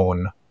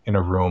alone in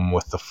a room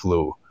with the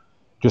flu.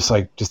 Just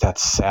that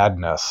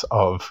sadness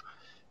of,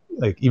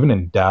 like, even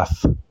in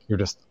death, you're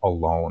just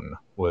alone,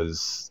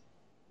 was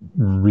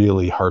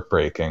really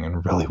heartbreaking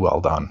and really well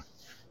done.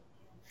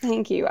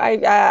 Thank you.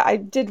 I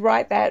did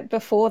write that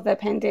before the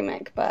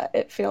pandemic, but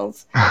it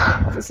feels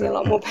obviously a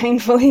lot more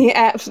painfully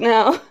apt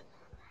now.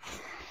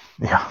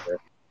 Yeah.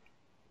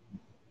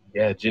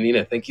 Yeah,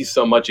 Janina, thank you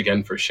so much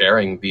again for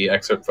sharing the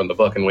excerpt from the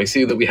book. And we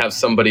see that we have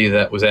somebody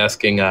that was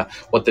asking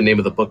what the name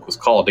of the book was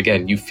called.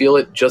 Again, You Feel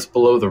It Just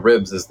Below the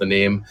Ribs is the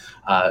name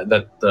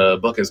that the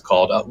book is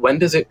called. When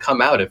does it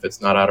come out if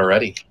it's not out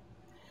already?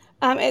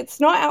 It's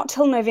not out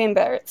till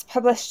November. It's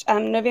published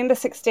November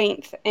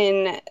 16th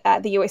in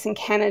the US and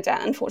Canada.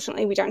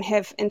 Unfortunately, we don't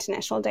have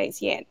international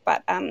dates yet,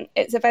 but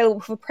it's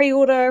available for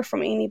pre-order from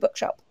any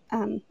bookshop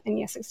in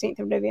 16th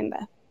of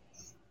November.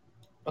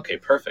 Okay,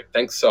 perfect.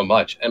 Thanks so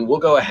much. And we'll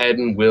go ahead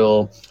and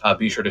we'll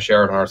be sure to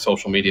share it on our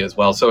social media as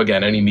well. So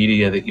again, any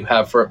media that you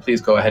have for it,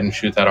 please go ahead and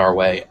shoot that our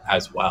way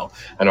as well.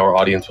 I know our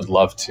audience would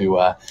love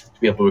to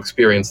be able to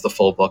experience the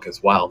full book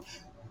as well.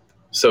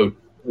 So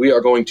we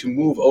are going to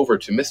move over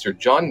to Mr.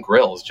 John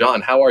Grills.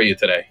 John, how are you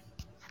today?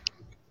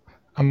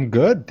 I'm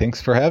good. Thanks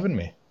for having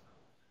me.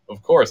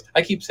 Of course.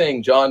 I keep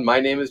saying John. My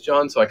name is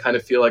John, so I kind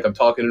of feel like I'm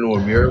talking into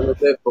a mirror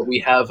with it, but we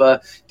have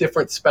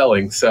different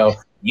spelling. So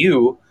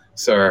you,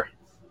 sir,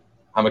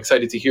 I'm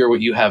excited to hear what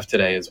you have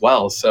today as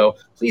well. So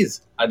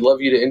please, I'd love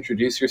you to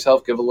introduce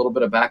yourself, give a little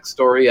bit of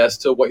backstory as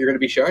to what you're going to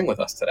be sharing with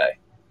us today.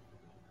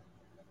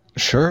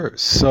 Sure.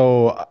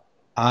 So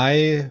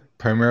I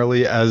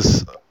primarily,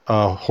 as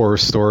a horror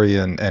story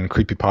and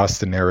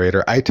creepypasta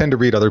narrator, I tend to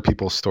read other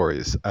people's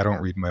stories. I don't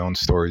read my own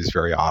stories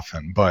very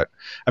often, but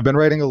I've been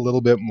writing a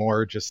little bit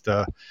more just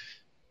to,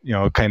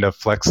 kind of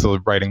flex the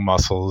writing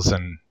muscles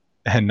and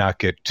not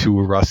get too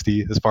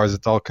rusty as far as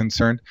it's all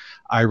concerned.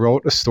 I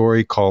wrote a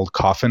story called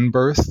Coffin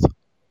Birth.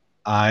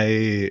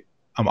 I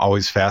am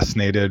always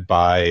fascinated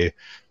by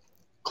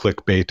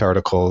clickbait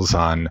articles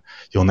on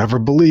 "you'll never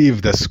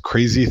believe this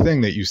crazy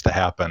thing that used to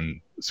happen"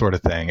 sort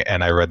of thing.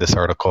 And I read this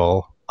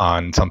article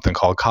on something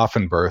called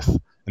Coffin Birth.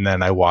 And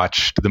then I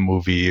watched the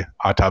movie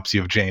Autopsy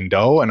of Jane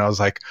Doe, and I was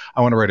like,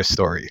 I want to write a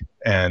story.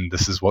 And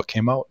this is what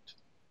came out.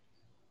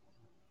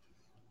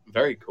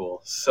 Very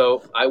cool.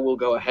 So I will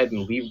go ahead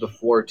and leave the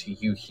floor to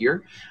you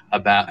here.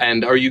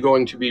 And are you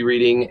going to be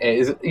reading?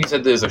 You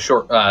said there's a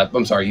short.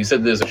 You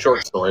said there's a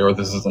short story, or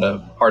this is a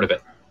part of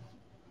it,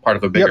 part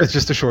of a bigger. Yeah, it's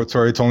just a short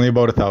story. It's only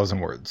about 1,000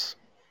 words.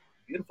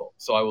 Beautiful.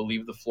 So I will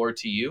leave the floor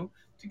to you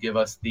to give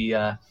us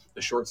the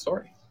short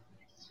story.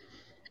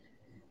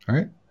 All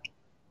right.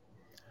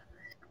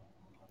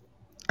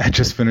 I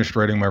just finished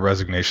writing my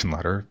resignation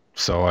letter,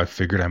 so I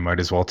figured I might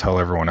as well tell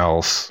everyone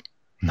else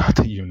Not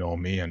that you know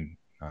me and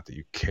not that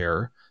you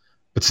care,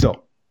 but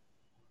still,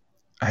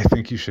 I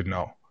think you should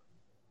know.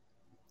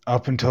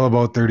 Up until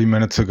about 30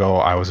 minutes ago,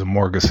 I was a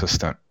morgue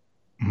assistant.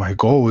 My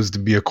goal was to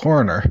be a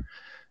coroner.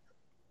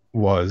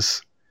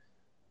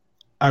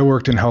 I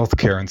worked in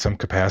healthcare in some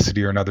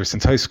capacity or another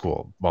since high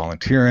school,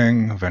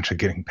 volunteering, eventually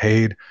getting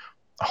paid,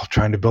 all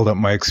trying to build up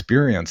my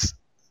experience.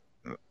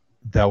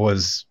 That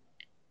was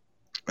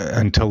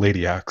until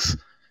Lady X.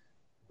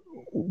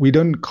 We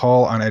didn't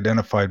call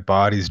unidentified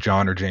bodies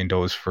John or Jane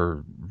Does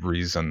for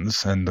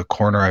reasons, and the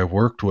coroner I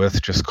worked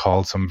with just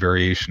called some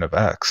variation of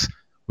X.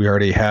 We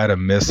already had a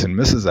Miss and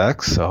Mrs.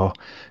 X, so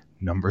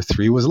number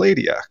 3 was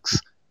Lady X.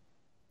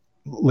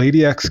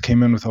 Lady X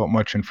came in without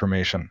much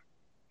information.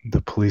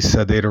 The police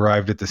said they'd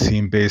arrived at the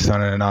scene based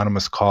on an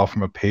anonymous call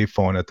from a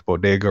payphone at the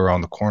bodega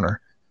around the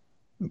corner.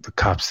 The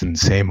cops didn't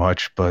say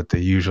much, but they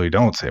usually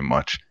don't say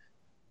much.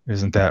 It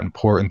isn't that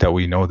important that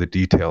we know the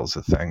details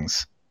of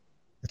things.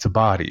 It's a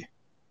body.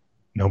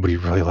 Nobody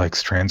really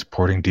likes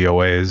transporting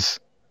DOAs.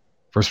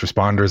 First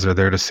responders are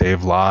there to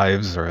save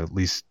lives, or at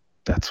least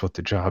that's what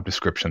the job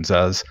description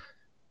says.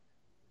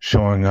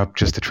 Showing up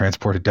just to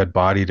transport a dead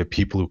body to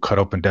people who cut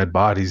open dead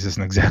bodies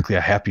isn't exactly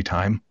a happy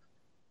time.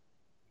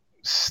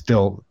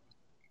 Still,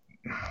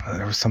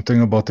 there was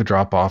something about the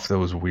drop-off that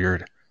was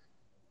weird.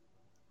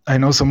 I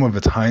know some of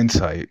it's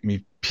hindsight,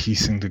 me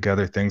piecing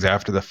together things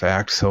after the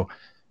fact, so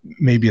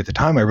maybe at the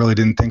time I really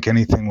didn't think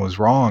anything was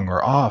wrong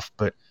or off,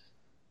 but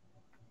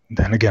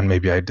then again,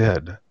 maybe I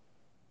did.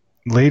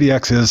 Lady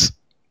X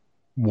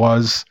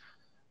was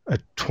a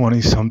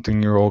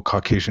 20-something-year-old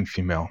Caucasian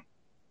female.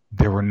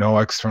 There were no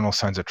external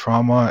signs of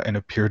trauma and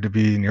appeared to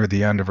be near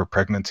the end of her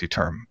pregnancy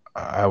term.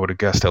 I would have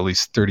guessed at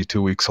least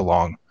 32 weeks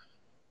along.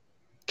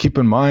 Keep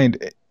in mind,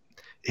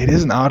 it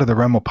isn't out of the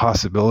realm of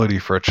possibility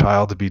for a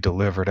child to be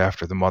delivered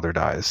after the mother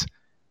dies,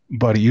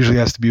 but it usually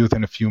has to be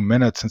within a few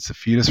minutes since the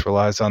fetus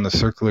relies on the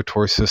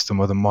circulatory system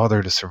of the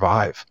mother to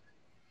survive.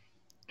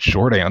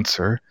 Short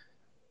answer,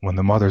 when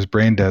the mother's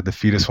brain dead, the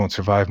fetus won't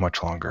survive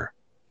much longer.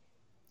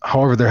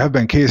 However, there have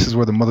been cases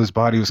where the mother's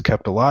body was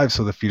kept alive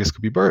so the fetus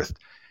could be birthed.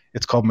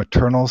 It's called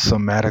maternal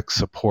somatic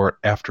support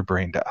after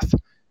brain death.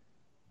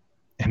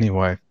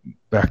 Anyway,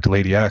 back to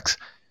Lady X.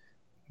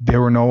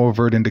 There were no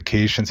overt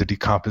indications of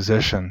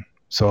decomposition,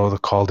 so the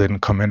call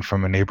didn't come in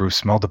from a neighbor who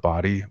smelled the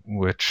body,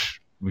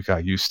 which we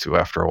got used to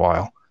after a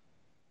while.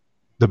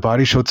 The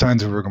body showed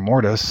signs of rigor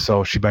mortis,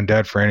 so she'd been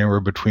dead for anywhere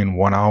between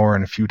 1 hour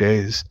and a few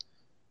days.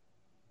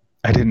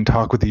 I didn't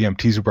talk with the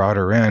EMTs who brought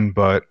her in,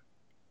 but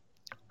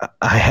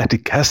I had to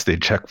guess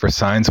they'd check for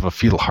signs of a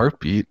fetal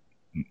heartbeat.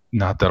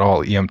 Not that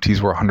all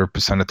EMTs were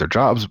 100% at their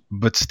jobs,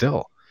 but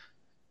still.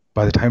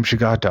 By the time she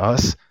got to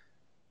us,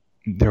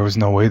 there was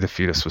no way the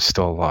fetus was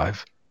still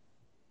alive.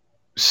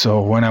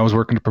 So when I was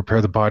working to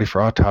prepare the body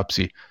for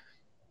autopsy,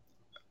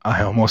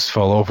 I almost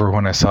fell over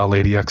when I saw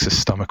Lady X's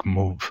stomach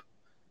move.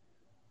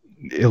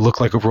 It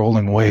looked like a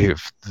rolling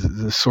wave,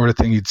 the sort of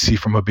thing you'd see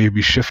from a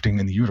baby shifting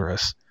in the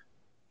uterus.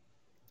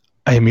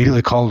 I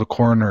immediately called a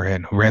coroner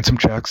in, who ran some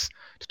checks,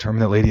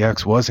 determined that Lady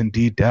X was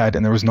indeed dead,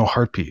 and there was no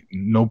heartbeat,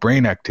 no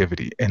brain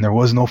activity, and there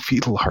was no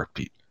fetal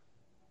heartbeat.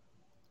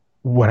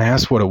 When I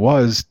asked what it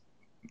was,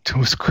 to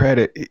his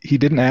credit, he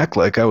didn't act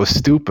like I was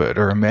stupid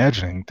or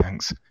imagining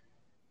things.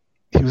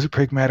 He was a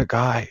pragmatic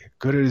guy,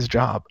 good at his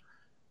job.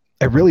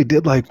 I really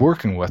did like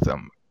working with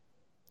him.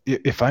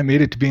 If I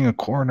made it to being a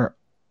coroner,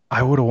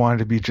 I would have wanted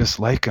to be just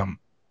like him.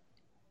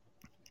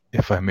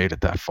 If I made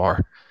it that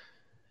far.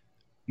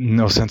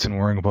 No sense in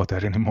worrying about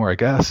that anymore, I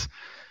guess.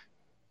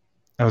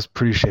 I was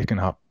pretty shaken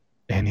up,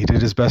 and he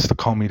did his best to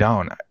calm me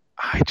down.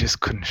 I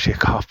just couldn't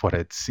shake off what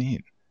I'd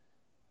seen.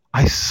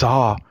 I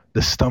saw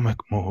the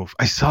stomach move.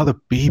 I saw the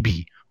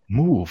baby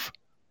move.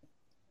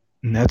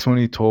 And that's when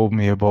he told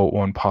me about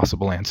one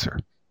possible answer.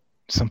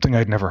 Something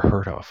I'd never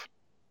heard of.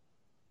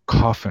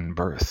 Coffin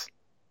birth.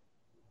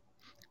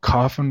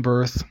 Coffin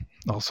birth,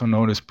 also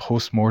known as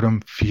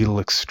postmortem fetal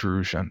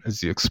extrusion, is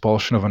the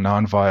expulsion of a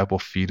non-viable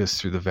fetus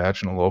through the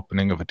vaginal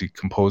opening of a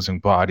decomposing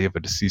body of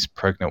a deceased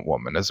pregnant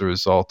woman as a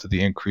result of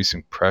the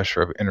increasing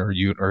pressure of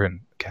intrauterine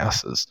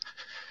gases.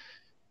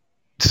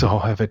 So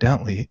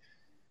evidently,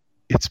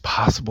 it's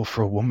possible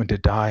for a woman to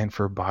die and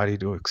for a body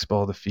to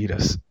expel the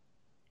fetus.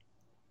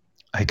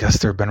 I guess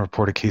there have been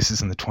reported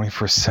cases in the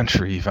 21st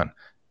century even.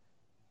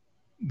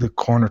 The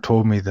coroner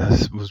told me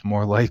this was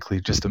more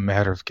likely just a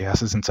matter of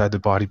gases inside the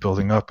body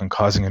building up and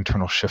causing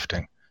internal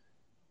shifting.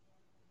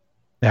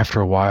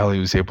 After a while, he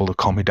was able to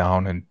calm me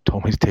down and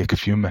told me to take a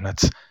few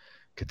minutes,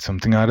 get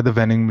something out of the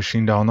vending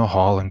machine down the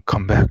hall, and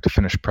come back to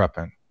finish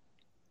prepping.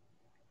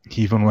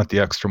 He even went the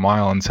extra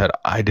mile and said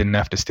I didn't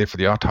have to stay for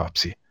the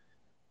autopsy.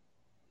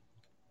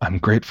 I'm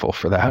grateful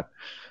for that.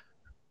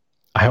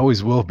 I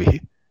always will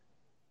be.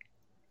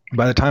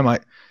 By the time I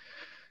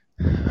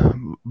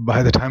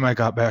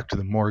got back to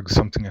the morgue,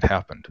 something had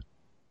happened.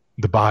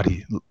 The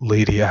body,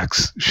 Lady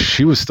X,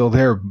 she was still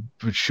there,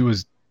 but she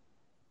was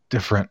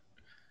different.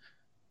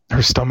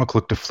 Her stomach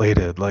looked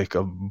deflated, like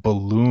a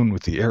balloon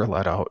with the air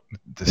let out.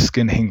 The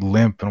skin hung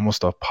limp and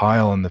almost a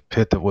pile in the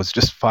pit that was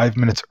just 5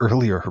 minutes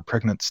earlier her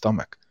pregnant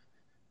stomach.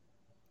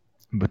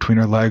 and between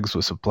her legs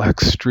was a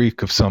black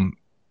streak of some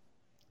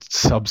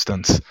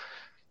substance.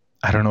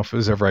 I don't know if it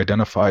was ever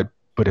identified,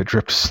 but it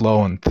dripped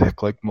slow and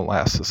thick like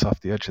molasses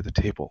off the edge of the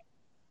table.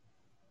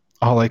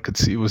 All I could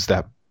see was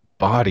that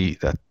body,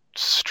 that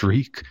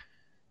streak.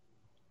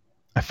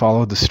 I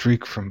followed the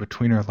streak from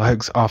between her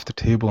legs off the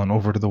table and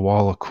over to the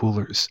wall of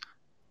coolers.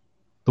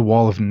 The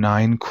wall of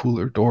 9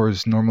 cooler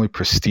doors, normally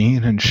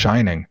pristine and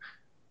shining,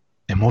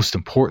 and most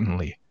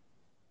importantly,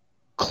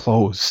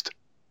 closed.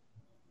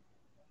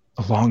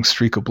 A long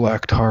streak of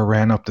black tar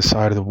ran up the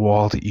side of the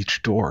wall to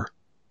each door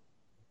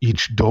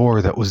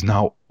that was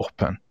now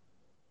open.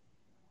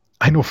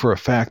 I know for a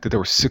fact that there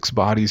were 6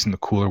 bodies in the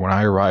cooler when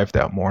I arrived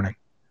that morning.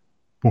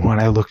 But when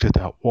I looked at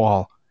that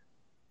wall,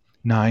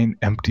 9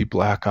 empty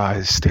black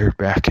eyes stared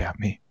back at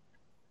me.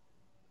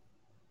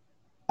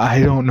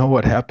 I don't know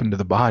what happened to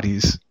the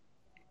bodies.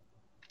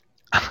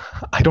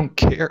 I don't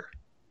care.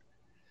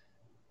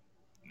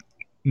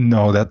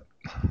 No,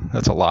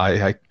 that's a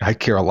lie. I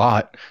care a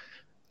lot.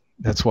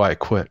 That's why I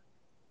quit.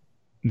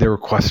 There were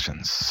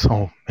questions,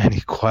 so many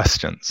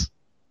questions.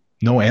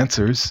 No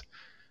answers.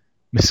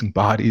 Missing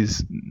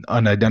bodies,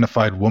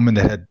 unidentified woman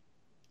that had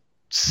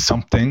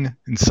something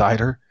inside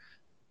her.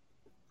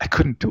 I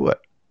couldn't do it.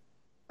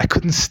 I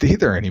couldn't stay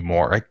there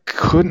anymore. I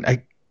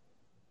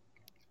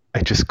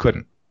just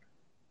couldn't.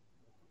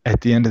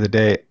 At the end of the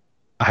day,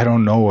 I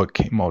don't know what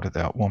came out of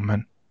that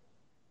woman,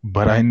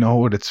 but I know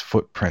what its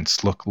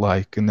footprints look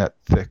like in that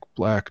thick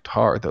black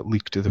tar that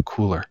leaked to the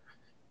cooler,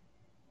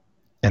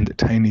 and the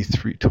tiny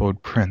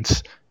 3-toed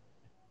prints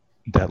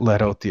that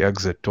led out the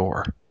exit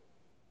door.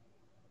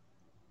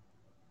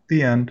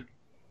 The end.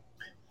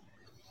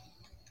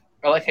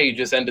 I like how you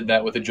just ended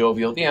that with a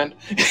jovial "the end."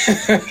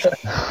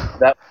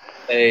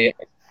 I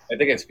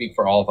think I speak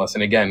for all of us.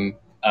 And again,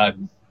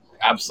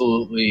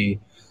 absolutely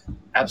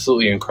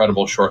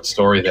incredible short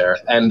story there.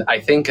 And I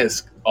think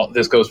as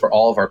this goes for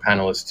all of our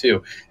panelists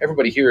too,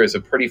 everybody here is a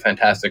pretty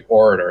fantastic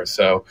orator.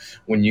 So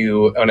when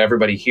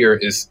everybody here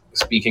is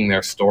speaking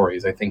their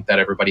stories, I think that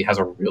everybody has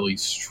a really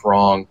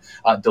strong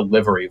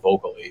delivery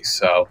vocally.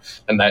 So,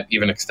 and that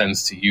even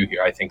extends to you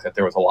here. I think that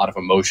there was a lot of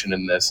emotion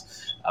in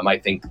this. I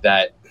think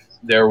that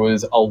there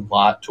was a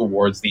lot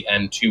towards the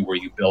end too, where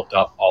you built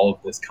up all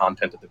of this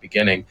content at the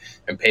beginning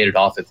and paid it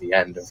off at the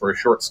end. And for a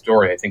short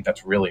story, I think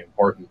that's really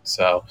important.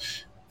 So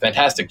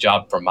fantastic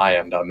job from my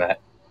end on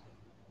that.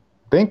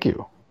 Thank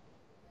you.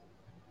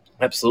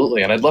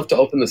 Absolutely. And I'd love to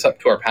open this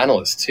up to our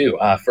panelists too.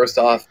 First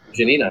off,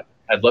 Janina,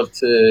 I'd love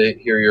to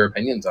hear your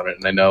opinions on it.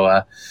 And I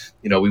know,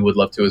 we would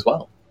love to as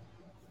well.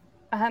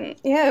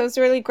 Yeah, it was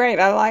really great.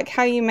 I like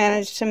how you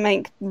managed to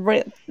make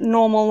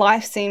normal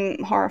life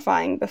seem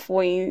horrifying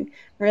before you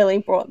really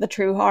brought the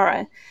true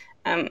horror.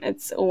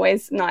 It's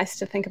always nice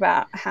to think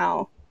about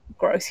how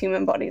gross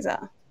human bodies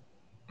are.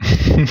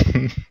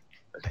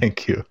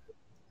 Thank you.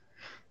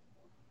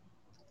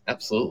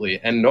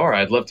 Absolutely. And Nora,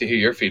 I'd love to hear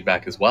your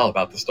feedback as well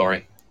about the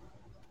story.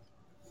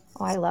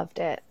 Oh, I loved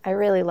it. I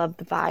really loved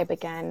the vibe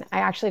again. I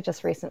actually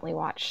just recently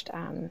watched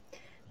The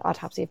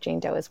Autopsy of Jane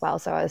Doe as well,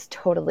 so I was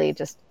totally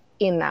just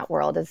in that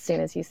world as soon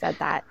as you said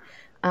that.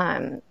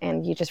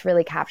 And you just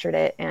really captured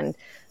it. And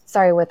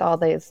sorry with all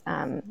these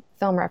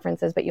film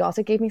references, but you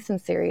also gave me some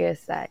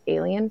serious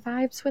alien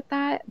vibes with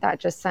that. That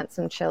just sent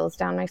some chills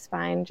down my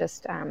spine.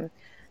 Just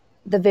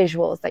the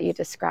visuals that you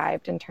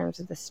described in terms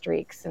of the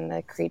streaks and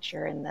the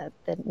creature and the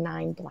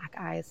 9 black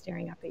eyes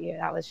staring up at you.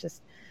 That was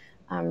just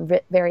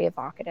very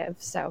evocative.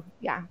 So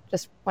yeah,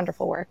 just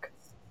wonderful work.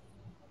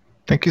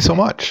 Thank you so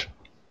much.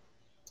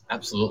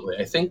 Absolutely.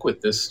 I think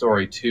with this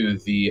story, too,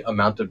 the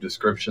amount of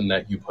description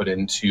that you put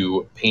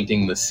into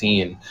painting the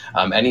scene,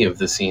 any of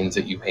the scenes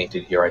that you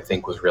painted here, I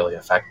think was really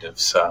effective.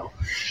 So,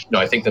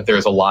 I think that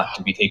there's a lot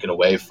to be taken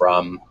away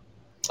from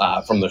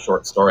the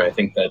short story. I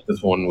think that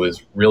this one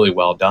was really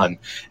well done.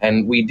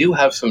 And we do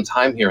have some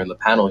time here in the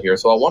panel here.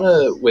 So I want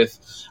to, with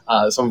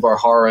some of our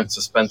horror and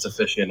suspense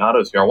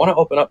aficionados here, I want to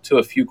open up to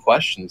a few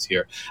questions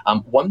here.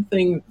 One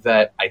thing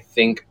that I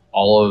think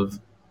all of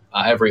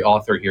every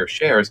author here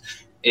shares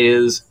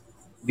is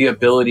the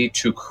ability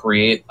to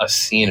create a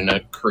scene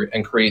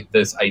and create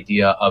this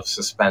idea of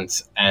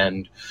suspense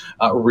and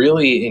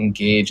really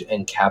engage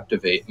and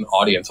captivate an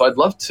audience. So I'd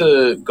love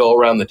to go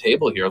around the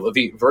table here,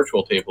 the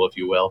virtual table, if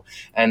you will,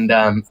 and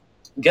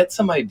get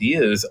some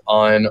ideas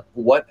on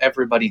what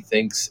everybody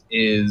thinks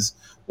is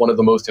one of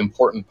the most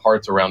important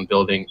parts around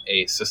building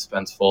a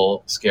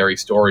suspenseful, scary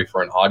story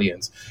for an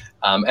audience.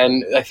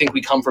 And I think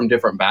we come from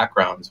different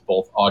backgrounds,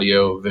 both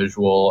audio,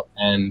 visual,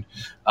 and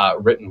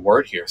written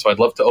word here. So I'd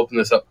love to open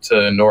this up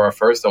to Nora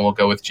first, and we'll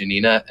go with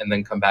Janina, and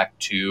then come back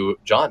to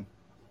John.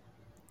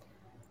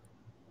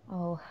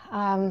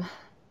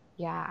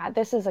 Yeah,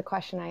 this is a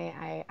question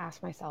I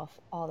ask myself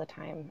all the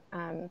time.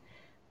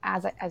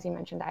 As you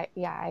mentioned,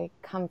 I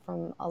come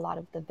from a lot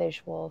of the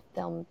visual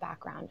film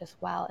background as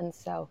well. And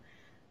so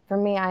for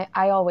me,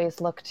 I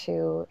always look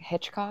to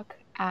Hitchcock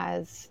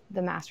as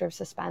the master of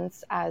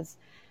suspense, as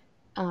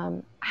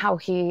how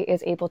he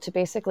is able to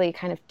basically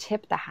kind of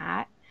tip the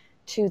hat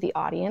to the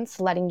audience,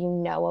 letting you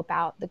know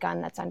about the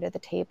gun that's under the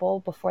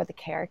table before the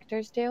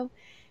characters do.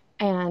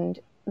 And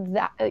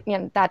that,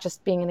 again, that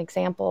just being an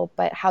example,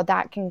 but how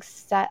that can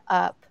set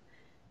up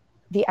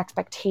the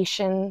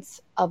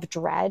expectations of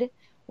dread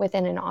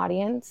within an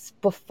audience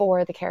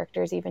before the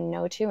characters even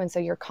know to. And so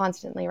you're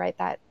constantly, right,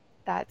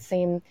 that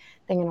same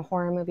thing in a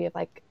horror movie of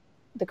like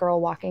the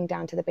girl walking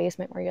down to the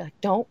basement where you're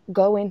like, don't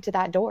go into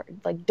that door,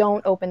 like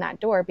don't open that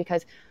door,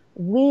 because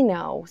we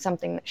know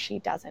something that she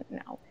doesn't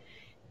know.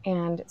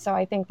 And so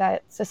I think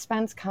that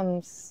suspense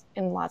comes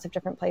in lots of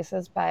different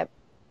places, but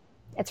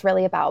it's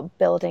really about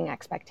building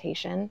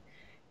expectation.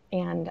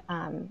 And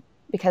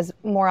because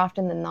more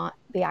often than not,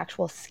 the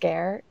actual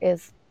scare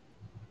is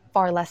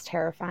far less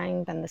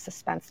terrifying than the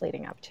suspense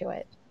leading up to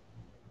it.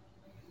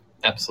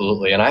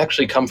 Absolutely. And I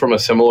actually come from a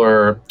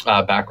similar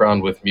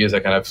background with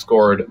music, and I've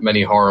scored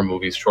many horror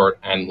movies, short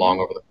and long,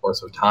 over the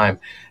course of time.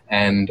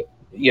 And,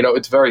 you know,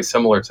 it's very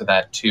similar to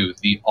that, too.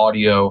 The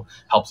audio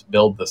helps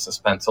build the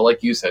suspense. So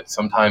like you said,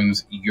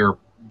 sometimes you're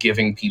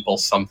giving people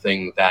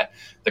something that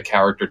the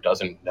character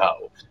doesn't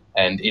know.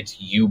 And it's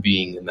you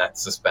being in that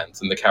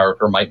suspense. And the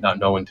character might not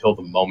know until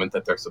the moment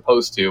that they're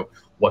supposed to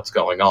what's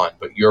going on.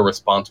 But you're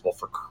responsible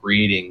for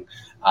creating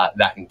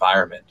that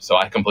environment. So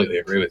I completely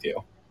agree with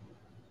you.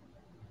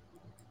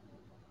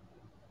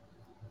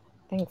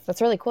 Thanks.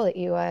 That's really cool that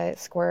you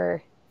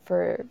score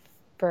for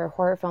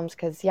horror films,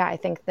 because I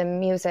think the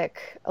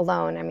music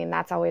alone, I mean,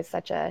 that's always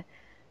such a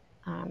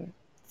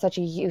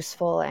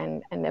useful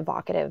and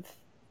evocative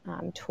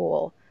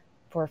tool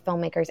for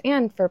filmmakers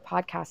and for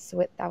podcasts.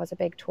 So that was a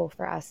big tool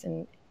for us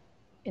in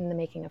the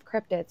making of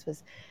Cryptids,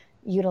 was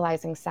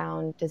utilizing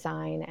sound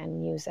design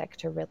and music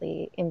to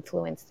really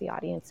influence the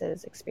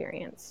audience's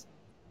experience.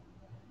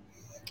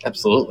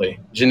 Absolutely.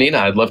 Janina,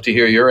 I'd love to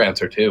hear your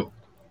answer too.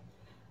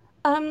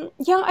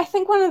 I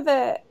think one of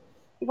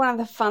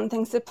the fun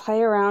things to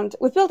play around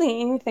with building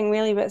anything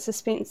really, but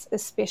suspense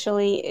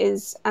especially,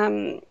 is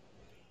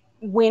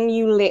when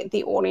you let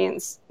the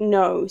audience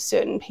know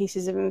certain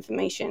pieces of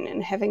information,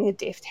 and having a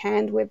deft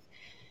hand with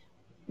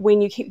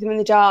when you keep them in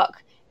the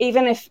dark,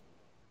 even if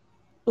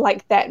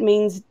like that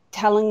means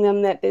telling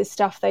them that there's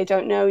stuff they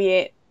don't know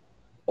yet,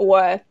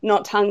 or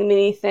not telling them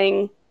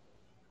anything,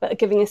 but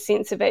giving a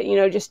sense of it,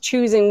 just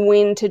choosing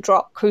when to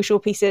drop crucial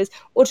pieces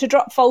or to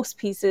drop false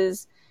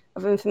pieces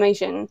of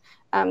information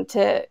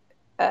to,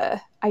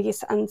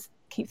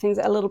 keep things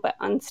a little bit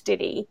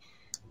unsteady.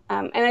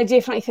 And I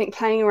definitely think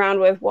playing around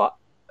with what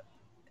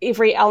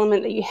every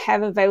element that you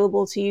have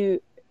available to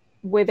you,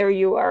 whether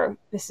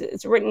this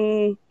is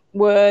written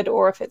word,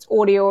 or if it's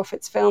audio, or if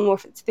it's film, or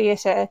if it's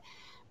theatre,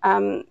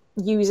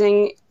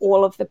 using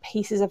all of the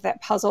pieces of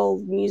that puzzle,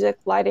 music,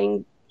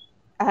 lighting,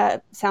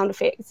 sound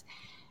effects,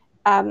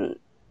 in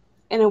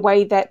a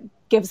way that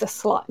gives a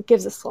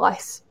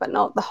slice, but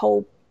not the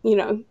whole,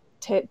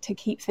 to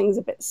keep things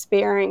a bit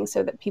sparing,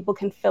 so that people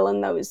can fill in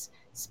those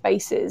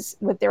spaces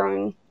with their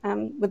own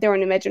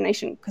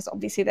imagination, because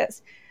obviously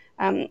that's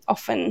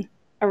often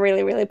a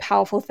really, really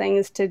powerful thing,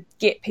 is to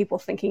get people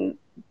thinking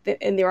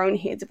in their own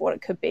heads of what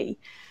it could be,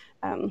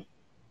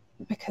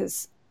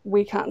 because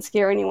we can't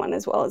scare anyone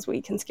as well as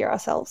we can scare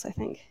ourselves, I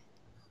think.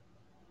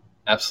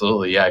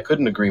 Absolutely. Yeah, I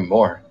couldn't agree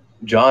more.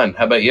 John,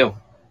 how about you?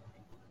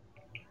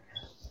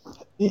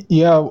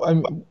 Yeah,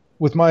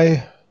 with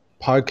my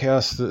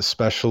podcast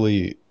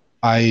especially,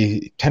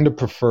 I tend to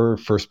prefer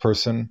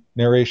first-person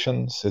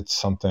narrations. It's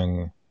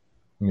something,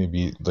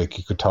 maybe like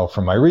you could tell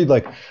from my read,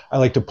 like I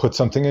like to put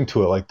something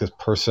into it, like this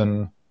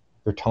person,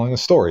 they're telling a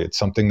story. It's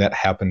something that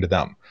happened to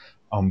them.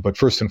 But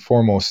first and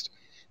foremost,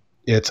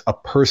 it's a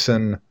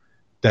person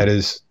that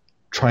is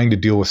trying to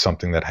deal with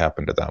something that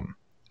happened to them,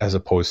 as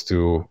opposed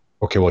to,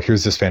 okay, well,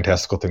 here's this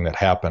fantastical thing that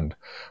happened.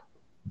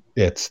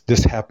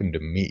 This happened to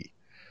me.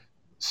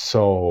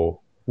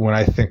 So when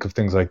I think of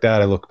things like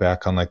that, I look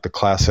back on like the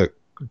classic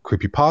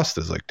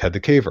creepypastas like Ted the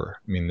Caver.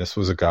 I mean, this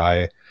was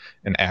an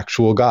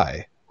actual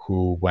guy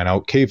who went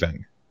out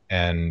caving,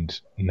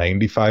 and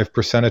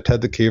 95% of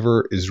Ted the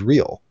Caver is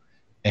real.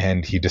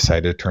 And he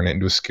decided to turn it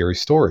into a scary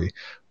story,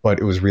 but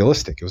it was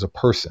realistic. It was a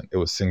person. It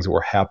was things that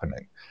were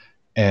happening.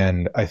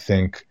 And I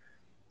think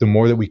the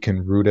more that we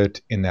can root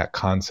it in that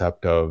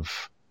concept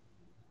of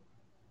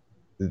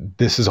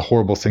this is a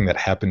horrible thing that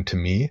happened to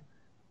me,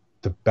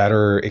 the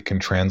better it can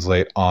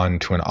translate on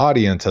to an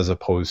audience, as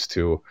opposed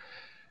to,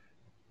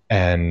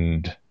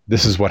 and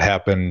this is what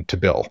happened to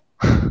Bill.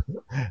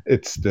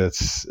 It's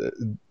this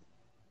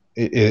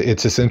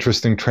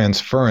interesting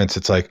transference.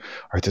 It's like,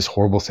 all right, this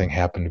horrible thing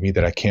happened to me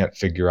that I can't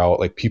figure out.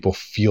 Like, people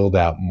feel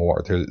that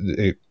more.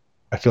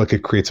 I feel like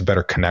it creates a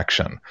better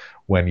connection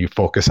when you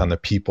focus on the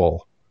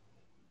people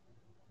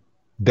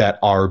that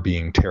are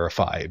being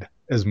terrified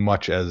as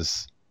much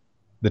as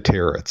the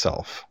terror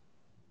itself.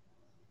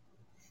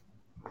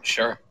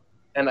 Sure.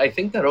 And I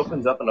think that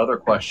opens up another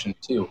question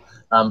too.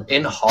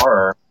 In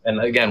horror, and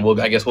again,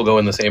 I guess we'll go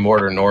in the same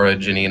order, Nora,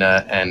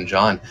 Janina, and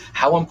John.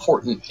 How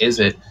important is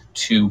it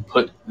to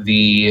put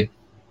the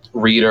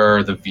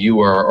reader, the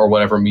viewer, or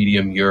whatever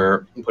medium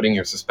you're putting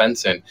your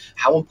suspense in,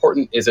 how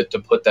important is it to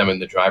put them in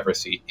the driver's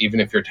seat, even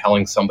if you're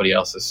telling somebody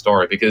else's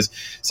story? Because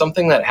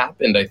something that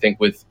happened, I think,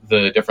 with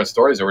the different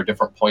stories, there were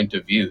different point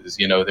of views.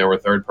 There were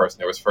third person,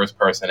 there was first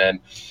person, and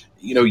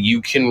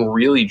you can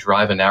really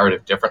drive a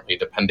narrative differently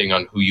depending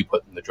on who you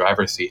put in the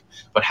driver's seat.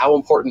 But how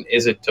important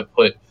is it to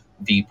put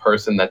the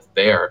person that's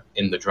there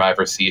in the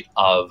driver's seat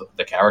of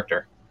the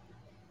character?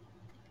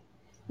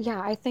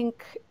 Yeah, I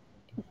think,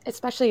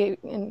 especially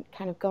in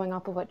kind of going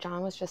off of what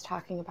John was just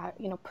talking about,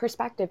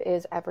 perspective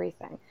is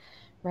everything,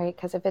 right?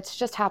 Because if it's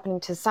just happening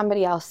to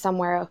somebody else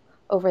somewhere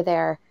over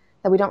there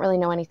that we don't really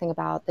know anything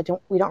about,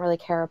 we don't really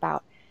care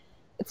about,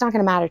 it's not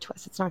going to matter to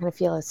us. It's not going to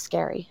feel as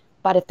scary.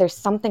 But if there's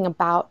something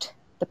about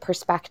the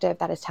perspective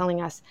that is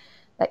telling us,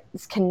 that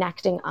is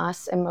connecting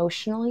us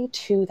emotionally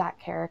to that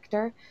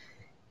character,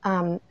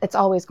 it's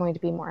always going to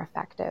be more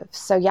effective.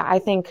 So yeah, I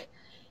think,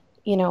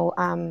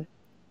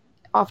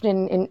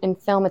 often in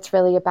film, it's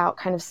really about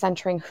kind of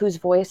centering whose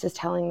voice is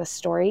telling the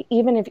story,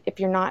 even if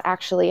you're not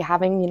actually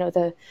having,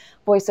 the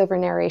voiceover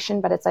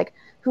narration, but it's like,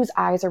 whose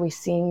eyes are we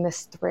seeing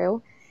this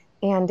through?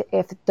 And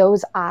if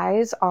those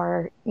eyes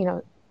are,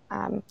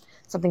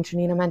 something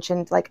Janina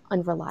mentioned, like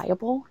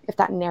unreliable, if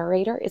that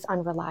narrator is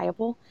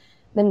unreliable,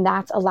 then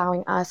that's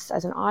allowing us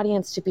as an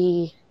audience to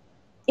be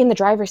in the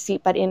driver's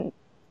seat, but in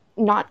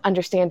not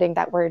understanding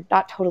that we're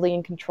not totally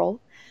in control.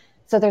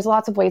 So there's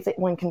lots of ways that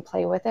one can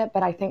play with it,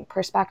 but I think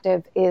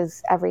perspective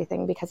is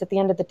everything, because at the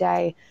end of the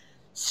day,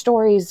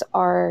 stories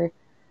are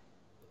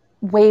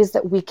ways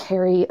that we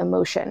carry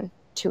emotion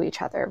to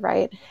each other,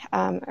 right?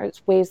 Or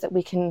it's ways that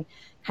we can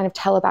kind of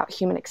tell about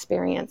human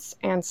experience.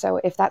 And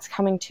so if that's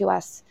coming to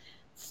us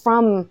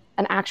from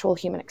an actual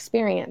human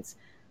experience,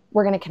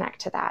 we're going to connect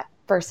to that,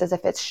 versus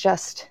if it's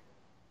just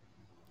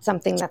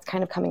something that's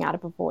kind of coming out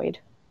of a void.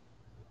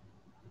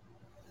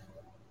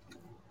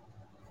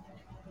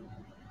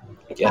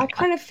 Yeah.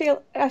 I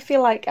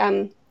feel like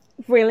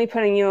really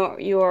putting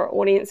your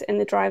audience in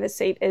the driver's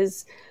seat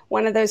is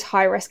one of those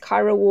high risk, high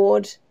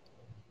reward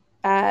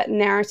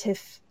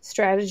narrative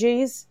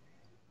strategies,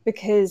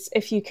 because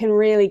if you can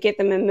really get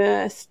them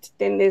immersed,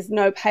 then there's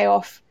no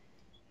payoff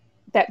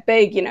that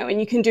big, and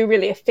you can do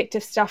really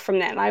effective stuff from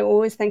that. And I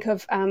always think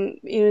of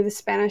the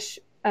Spanish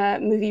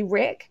movie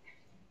Wreck,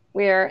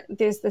 where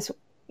there's this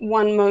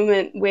one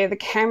moment where the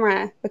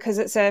camera, because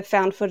it's a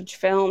found footage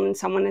film and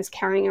someone is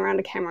carrying around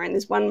a camera, and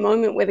there's one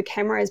moment where the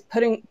camera is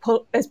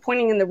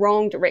pointing in the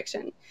wrong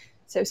direction.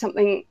 So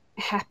something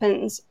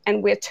happens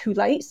and we're too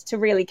late to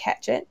really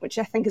catch it, which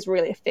I think is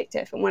really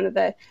effective.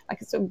 And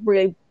it's a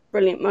really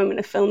brilliant moment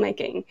of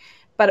filmmaking.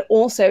 But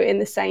also in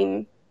the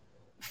same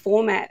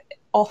format,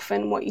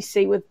 often what you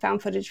see with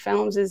found footage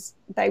films is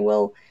they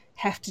will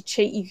have to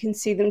cheat. You can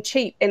see them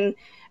cheat, and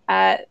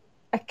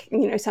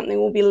something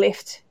will be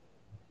left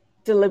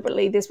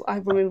deliberately. I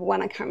can't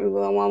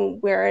remember one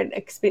where an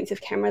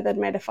expensive camera that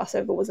made a fuss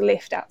over was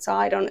left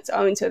outside on its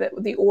own so that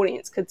the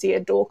audience could see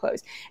a door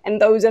close. And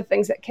those are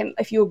things that can,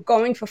 if you're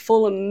going for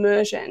full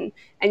immersion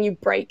and you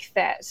break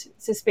that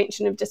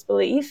suspension of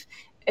disbelief,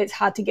 it's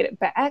hard to get it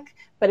back.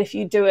 But if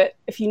you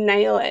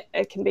nail it,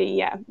 it can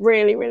be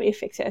really, really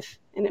effective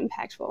and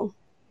impactful.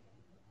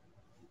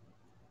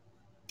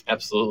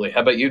 Absolutely.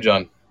 How about you,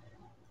 John?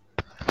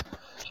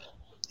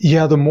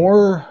 Yeah, the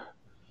more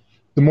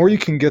you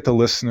can get the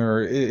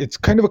listener, it's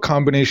kind of a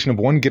combination of,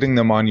 one, getting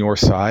them on your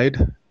side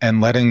and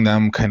letting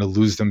them kind of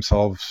lose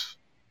themselves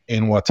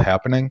in what's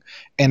happening.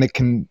 And it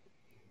can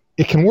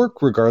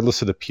work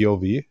regardless of the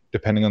POV,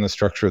 depending on the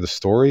structure of the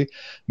story.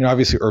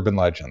 Obviously urban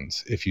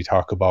legends, if you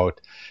talk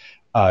about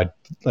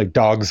like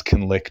dogs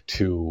can lick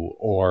too,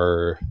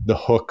 or the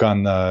hook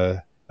on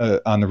the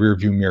rear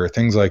view mirror,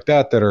 things like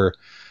that are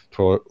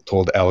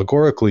told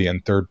allegorically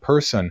in third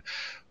person.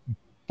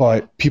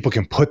 But people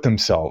can put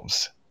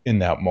themselves in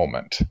that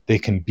moment. They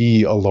can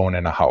be alone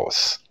in a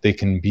house. They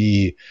can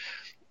be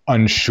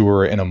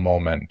unsure in a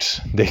moment.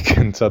 They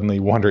can suddenly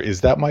wonder, is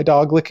that my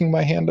dog licking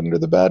my hand under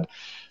the bed?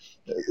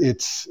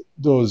 It's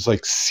those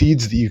like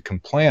seeds that you can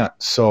plant.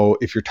 So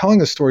if you're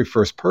telling a story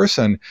first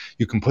person,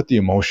 you can put the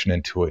emotion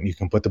into it and you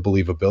can put the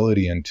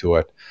believability into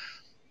it.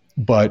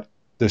 But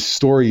the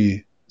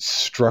story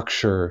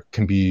structure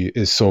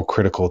is so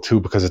critical too,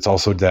 because it's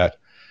also that,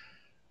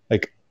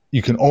 like,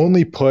 you can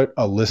only put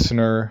a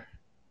listener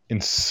in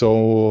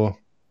so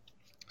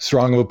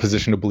strong of a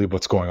position to believe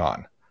what's going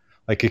on.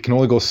 Like, it can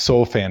only go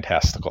so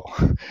fantastical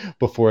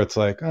before it's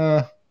like,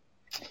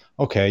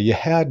 okay, you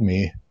had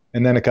me,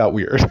 and then it got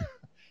weird.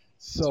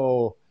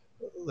 So,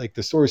 like,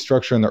 the story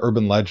structure and the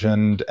urban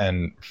legend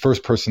and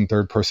first person,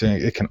 third person,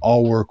 it can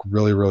all work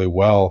really, really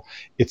well.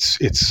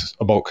 It's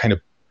about kind of,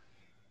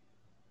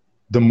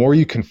 the more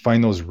you can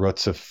find those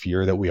roots of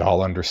fear that we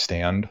all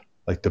understand,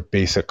 like the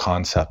basic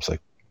concepts,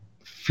 like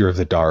fear of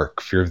the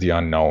dark, fear of the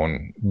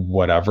unknown,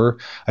 whatever,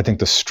 I think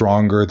the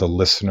stronger the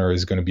listener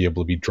is going to be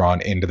able to be drawn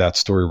into that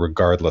story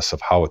regardless of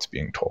how it's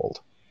being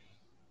told.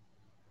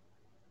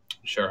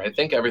 Sure. I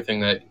think everything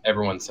that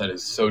everyone said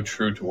is so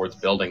true towards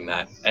building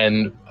that.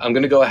 And I'm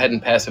going to go ahead and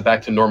pass it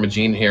back to Norma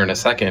Jean here in a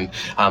second.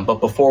 But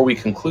before we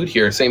conclude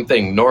here, same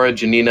thing, Nora,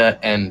 Janina,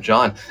 and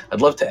John,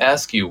 I'd love to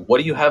ask you, what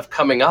do you have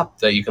coming up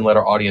that you can let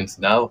our audience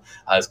know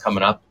is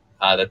coming up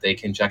that they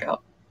can check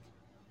out?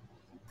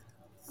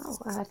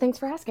 Thanks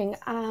for asking.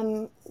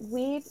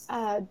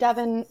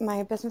 Devin,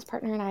 my business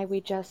partner, and I,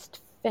 we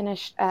just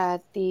finished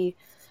the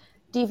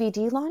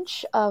DVD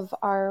launch of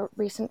our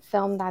recent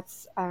film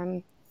that's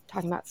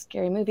talking about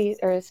scary movies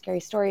or scary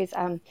stories.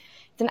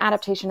 It's an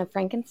adaptation of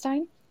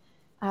Frankenstein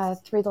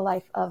through the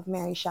life of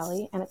Mary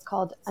Shelley, and it's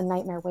called A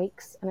Nightmare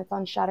Wakes, and it's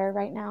on Shudder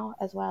right now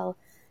as well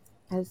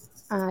as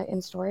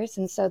in stores.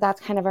 And so that's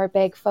kind of our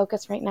big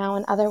focus right now.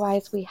 And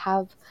otherwise, we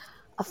have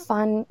a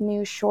fun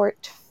new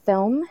short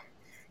film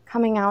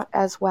coming out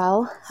as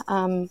well,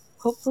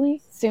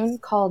 hopefully soon,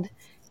 called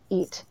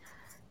Eat.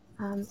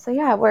 So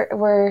yeah,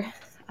 we're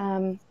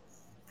having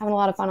a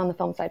lot of fun on the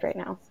film side right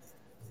now.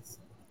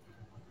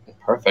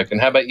 Perfect. And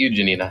how about you,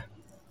 Janina?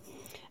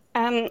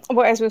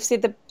 Well, as we've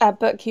said, the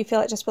book You Feel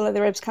It Just Below the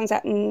Ribs comes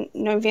out in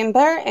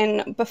November,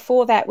 and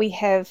before that we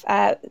have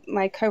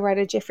my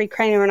co-writer Jeffrey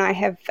Craner and I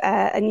have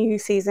a new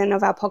season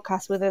of our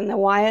podcast Within the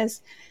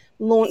Wires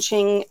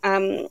launching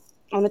on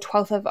the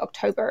 12th of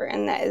October,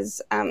 and that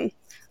is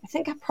I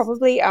think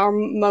probably our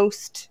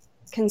most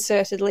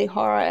concertedly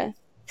horror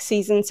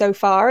season so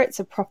far. It's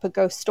a proper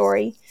ghost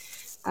story,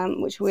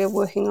 which we're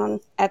working on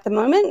at the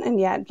moment,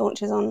 and yeah, it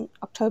launches on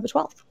October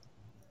 12th.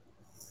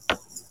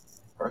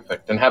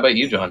 Perfect. And how about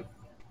you, John?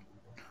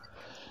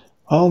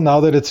 Well, now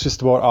that it's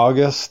just about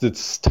August,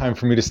 it's time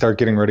for me to start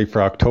getting ready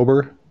for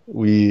October.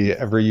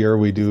 Every year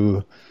we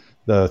do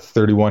the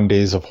 31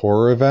 Days of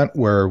Horror event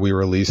where we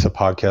release a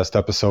podcast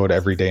episode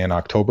every day in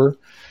October.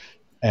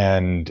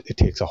 And it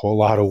takes a whole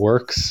lot of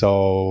work.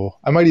 So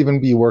I might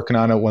even be working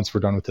on it once we're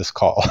done with this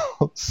call.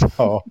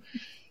 So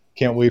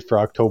can't wait for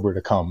October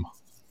to come.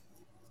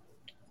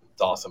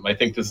 Awesome. I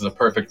think this is a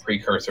perfect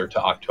precursor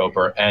to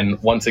October. And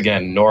once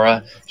again,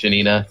 Nora,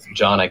 Janina,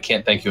 John, I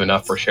can't thank you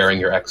enough for sharing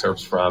your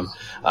excerpts from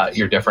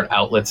your different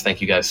outlets.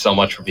 Thank you guys so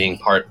much for being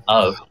part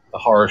of the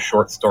Horror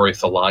Short Story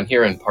Salon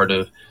here and part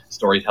of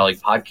Storytelling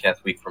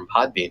Podcast Week from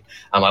Podbean.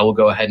 I will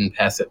go ahead and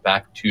pass it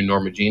back to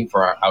Norma Jean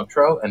for our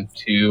outro and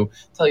to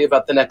tell you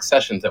about the next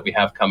sessions that we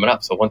have coming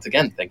up. So once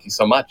again, thank you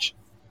so much.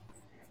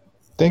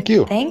 Thank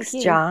you. Thanks,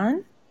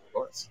 John. Of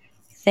course.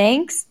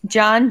 Thanks,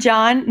 John,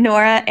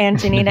 Nora, and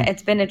Janina.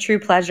 It's been a true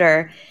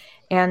pleasure.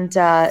 And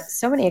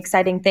so many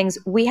exciting things.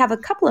 We have a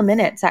couple of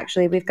minutes,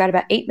 actually. We've got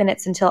about 8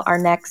 minutes until our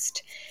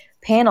next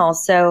panel.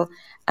 So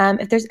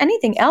if there's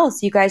anything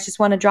else you guys just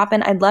want to drop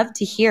in, I'd love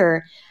to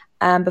hear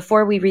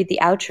before we read the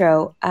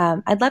outro.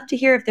 I'd love to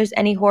hear if there's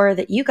any horror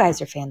that you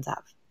guys are fans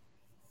of.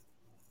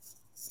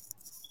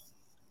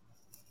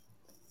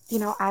 You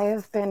know, I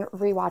have been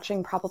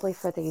rewatching probably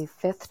for the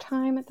 5th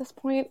time at this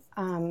point,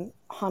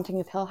 Haunting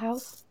of Hill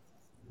House.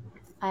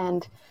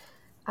 And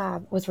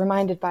was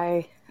reminded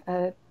by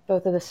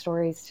both of the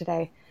stories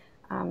today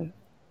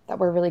that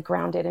were really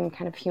grounded in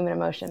kind of human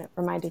emotion. It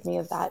reminded me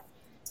of that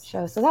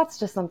show. So that's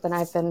just something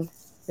I've been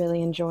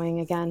really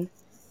enjoying again.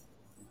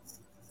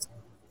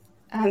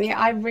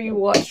 Yeah, I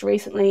rewatched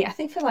recently, I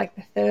think for like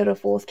the 3rd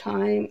or 4th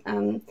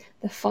time,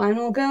 The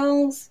Final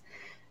Girls,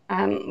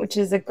 which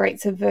is a great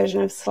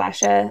subversion of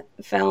slasher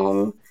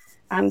film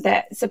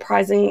that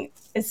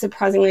is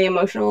surprisingly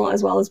emotional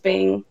as well as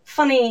being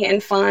funny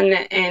and fun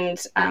and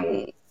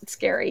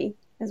scary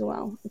as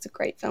well. It's a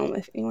great film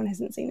if anyone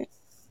hasn't seen it.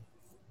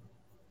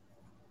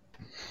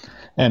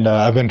 And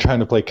I've been trying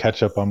to play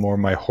catch up on more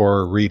of my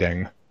horror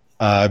reading.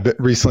 I've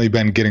recently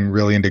been getting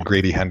really into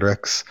Grady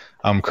Hendrix.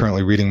 I'm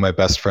currently reading My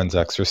Best Friend's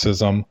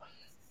Exorcism.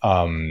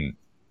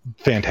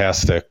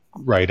 Fantastic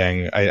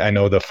writing. I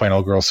know the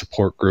Final Girl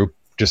support group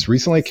just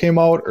recently came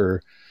out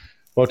or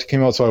about to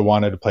came out, so I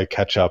wanted to play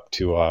catch up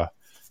to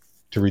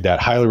read that.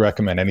 Highly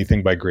recommend.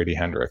 Anything by Grady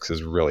Hendrix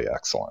is really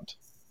excellent.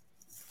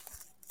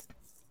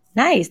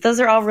 Nice. Those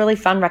are all really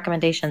fun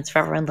recommendations for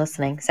everyone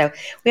listening. So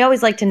we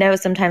always like to know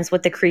sometimes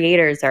what the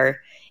creators are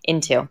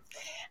into.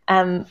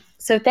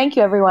 So thank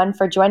you, everyone,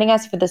 for joining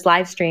us for this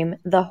live stream,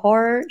 the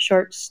Horror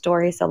Short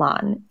Story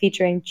Salon,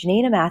 featuring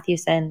Janina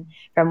Matthewson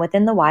from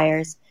Within the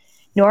Wires,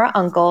 Nora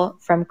Uncle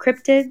from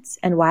Cryptids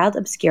and Wild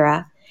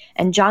Obscura,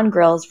 and John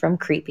Grills from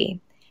Creepy,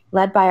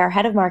 led by our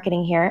head of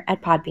marketing here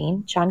at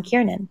Podbean, Sean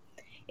Kiernan.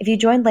 If you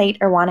joined late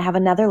or want to have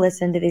another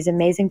listen to these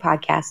amazing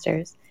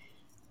podcasters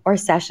or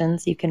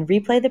sessions, you can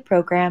replay the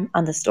program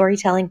on the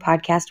Storytelling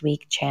Podcast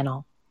Week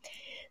channel.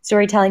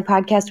 Storytelling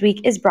Podcast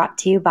Week is brought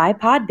to you by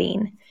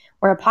Podbean.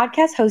 We're a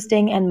podcast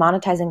hosting and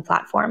monetizing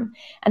platform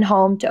and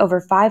home to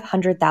over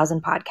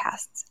 500,000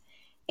 podcasts.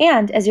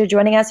 And as you're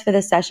joining us for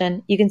this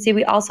session, you can see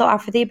we also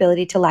offer the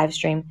ability to live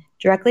stream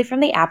directly from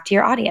the app to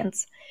your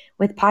audience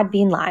with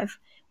Podbean Live,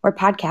 where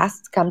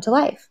podcasts come to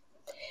life.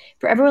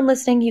 For everyone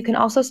listening, you can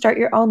also start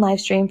your own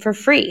live stream for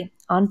free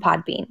on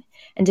Podbean.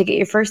 And to get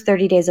your first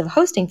 30 days of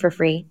hosting for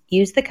free,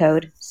 use the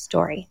code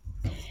STORY.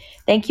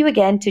 Thank you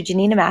again to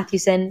Janina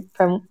Matthewson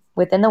from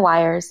Within the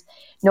Wires,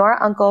 Nora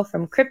Uncle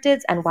from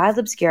Cryptids and Wild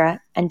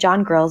Obscura, and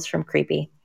John Grills from Creepy.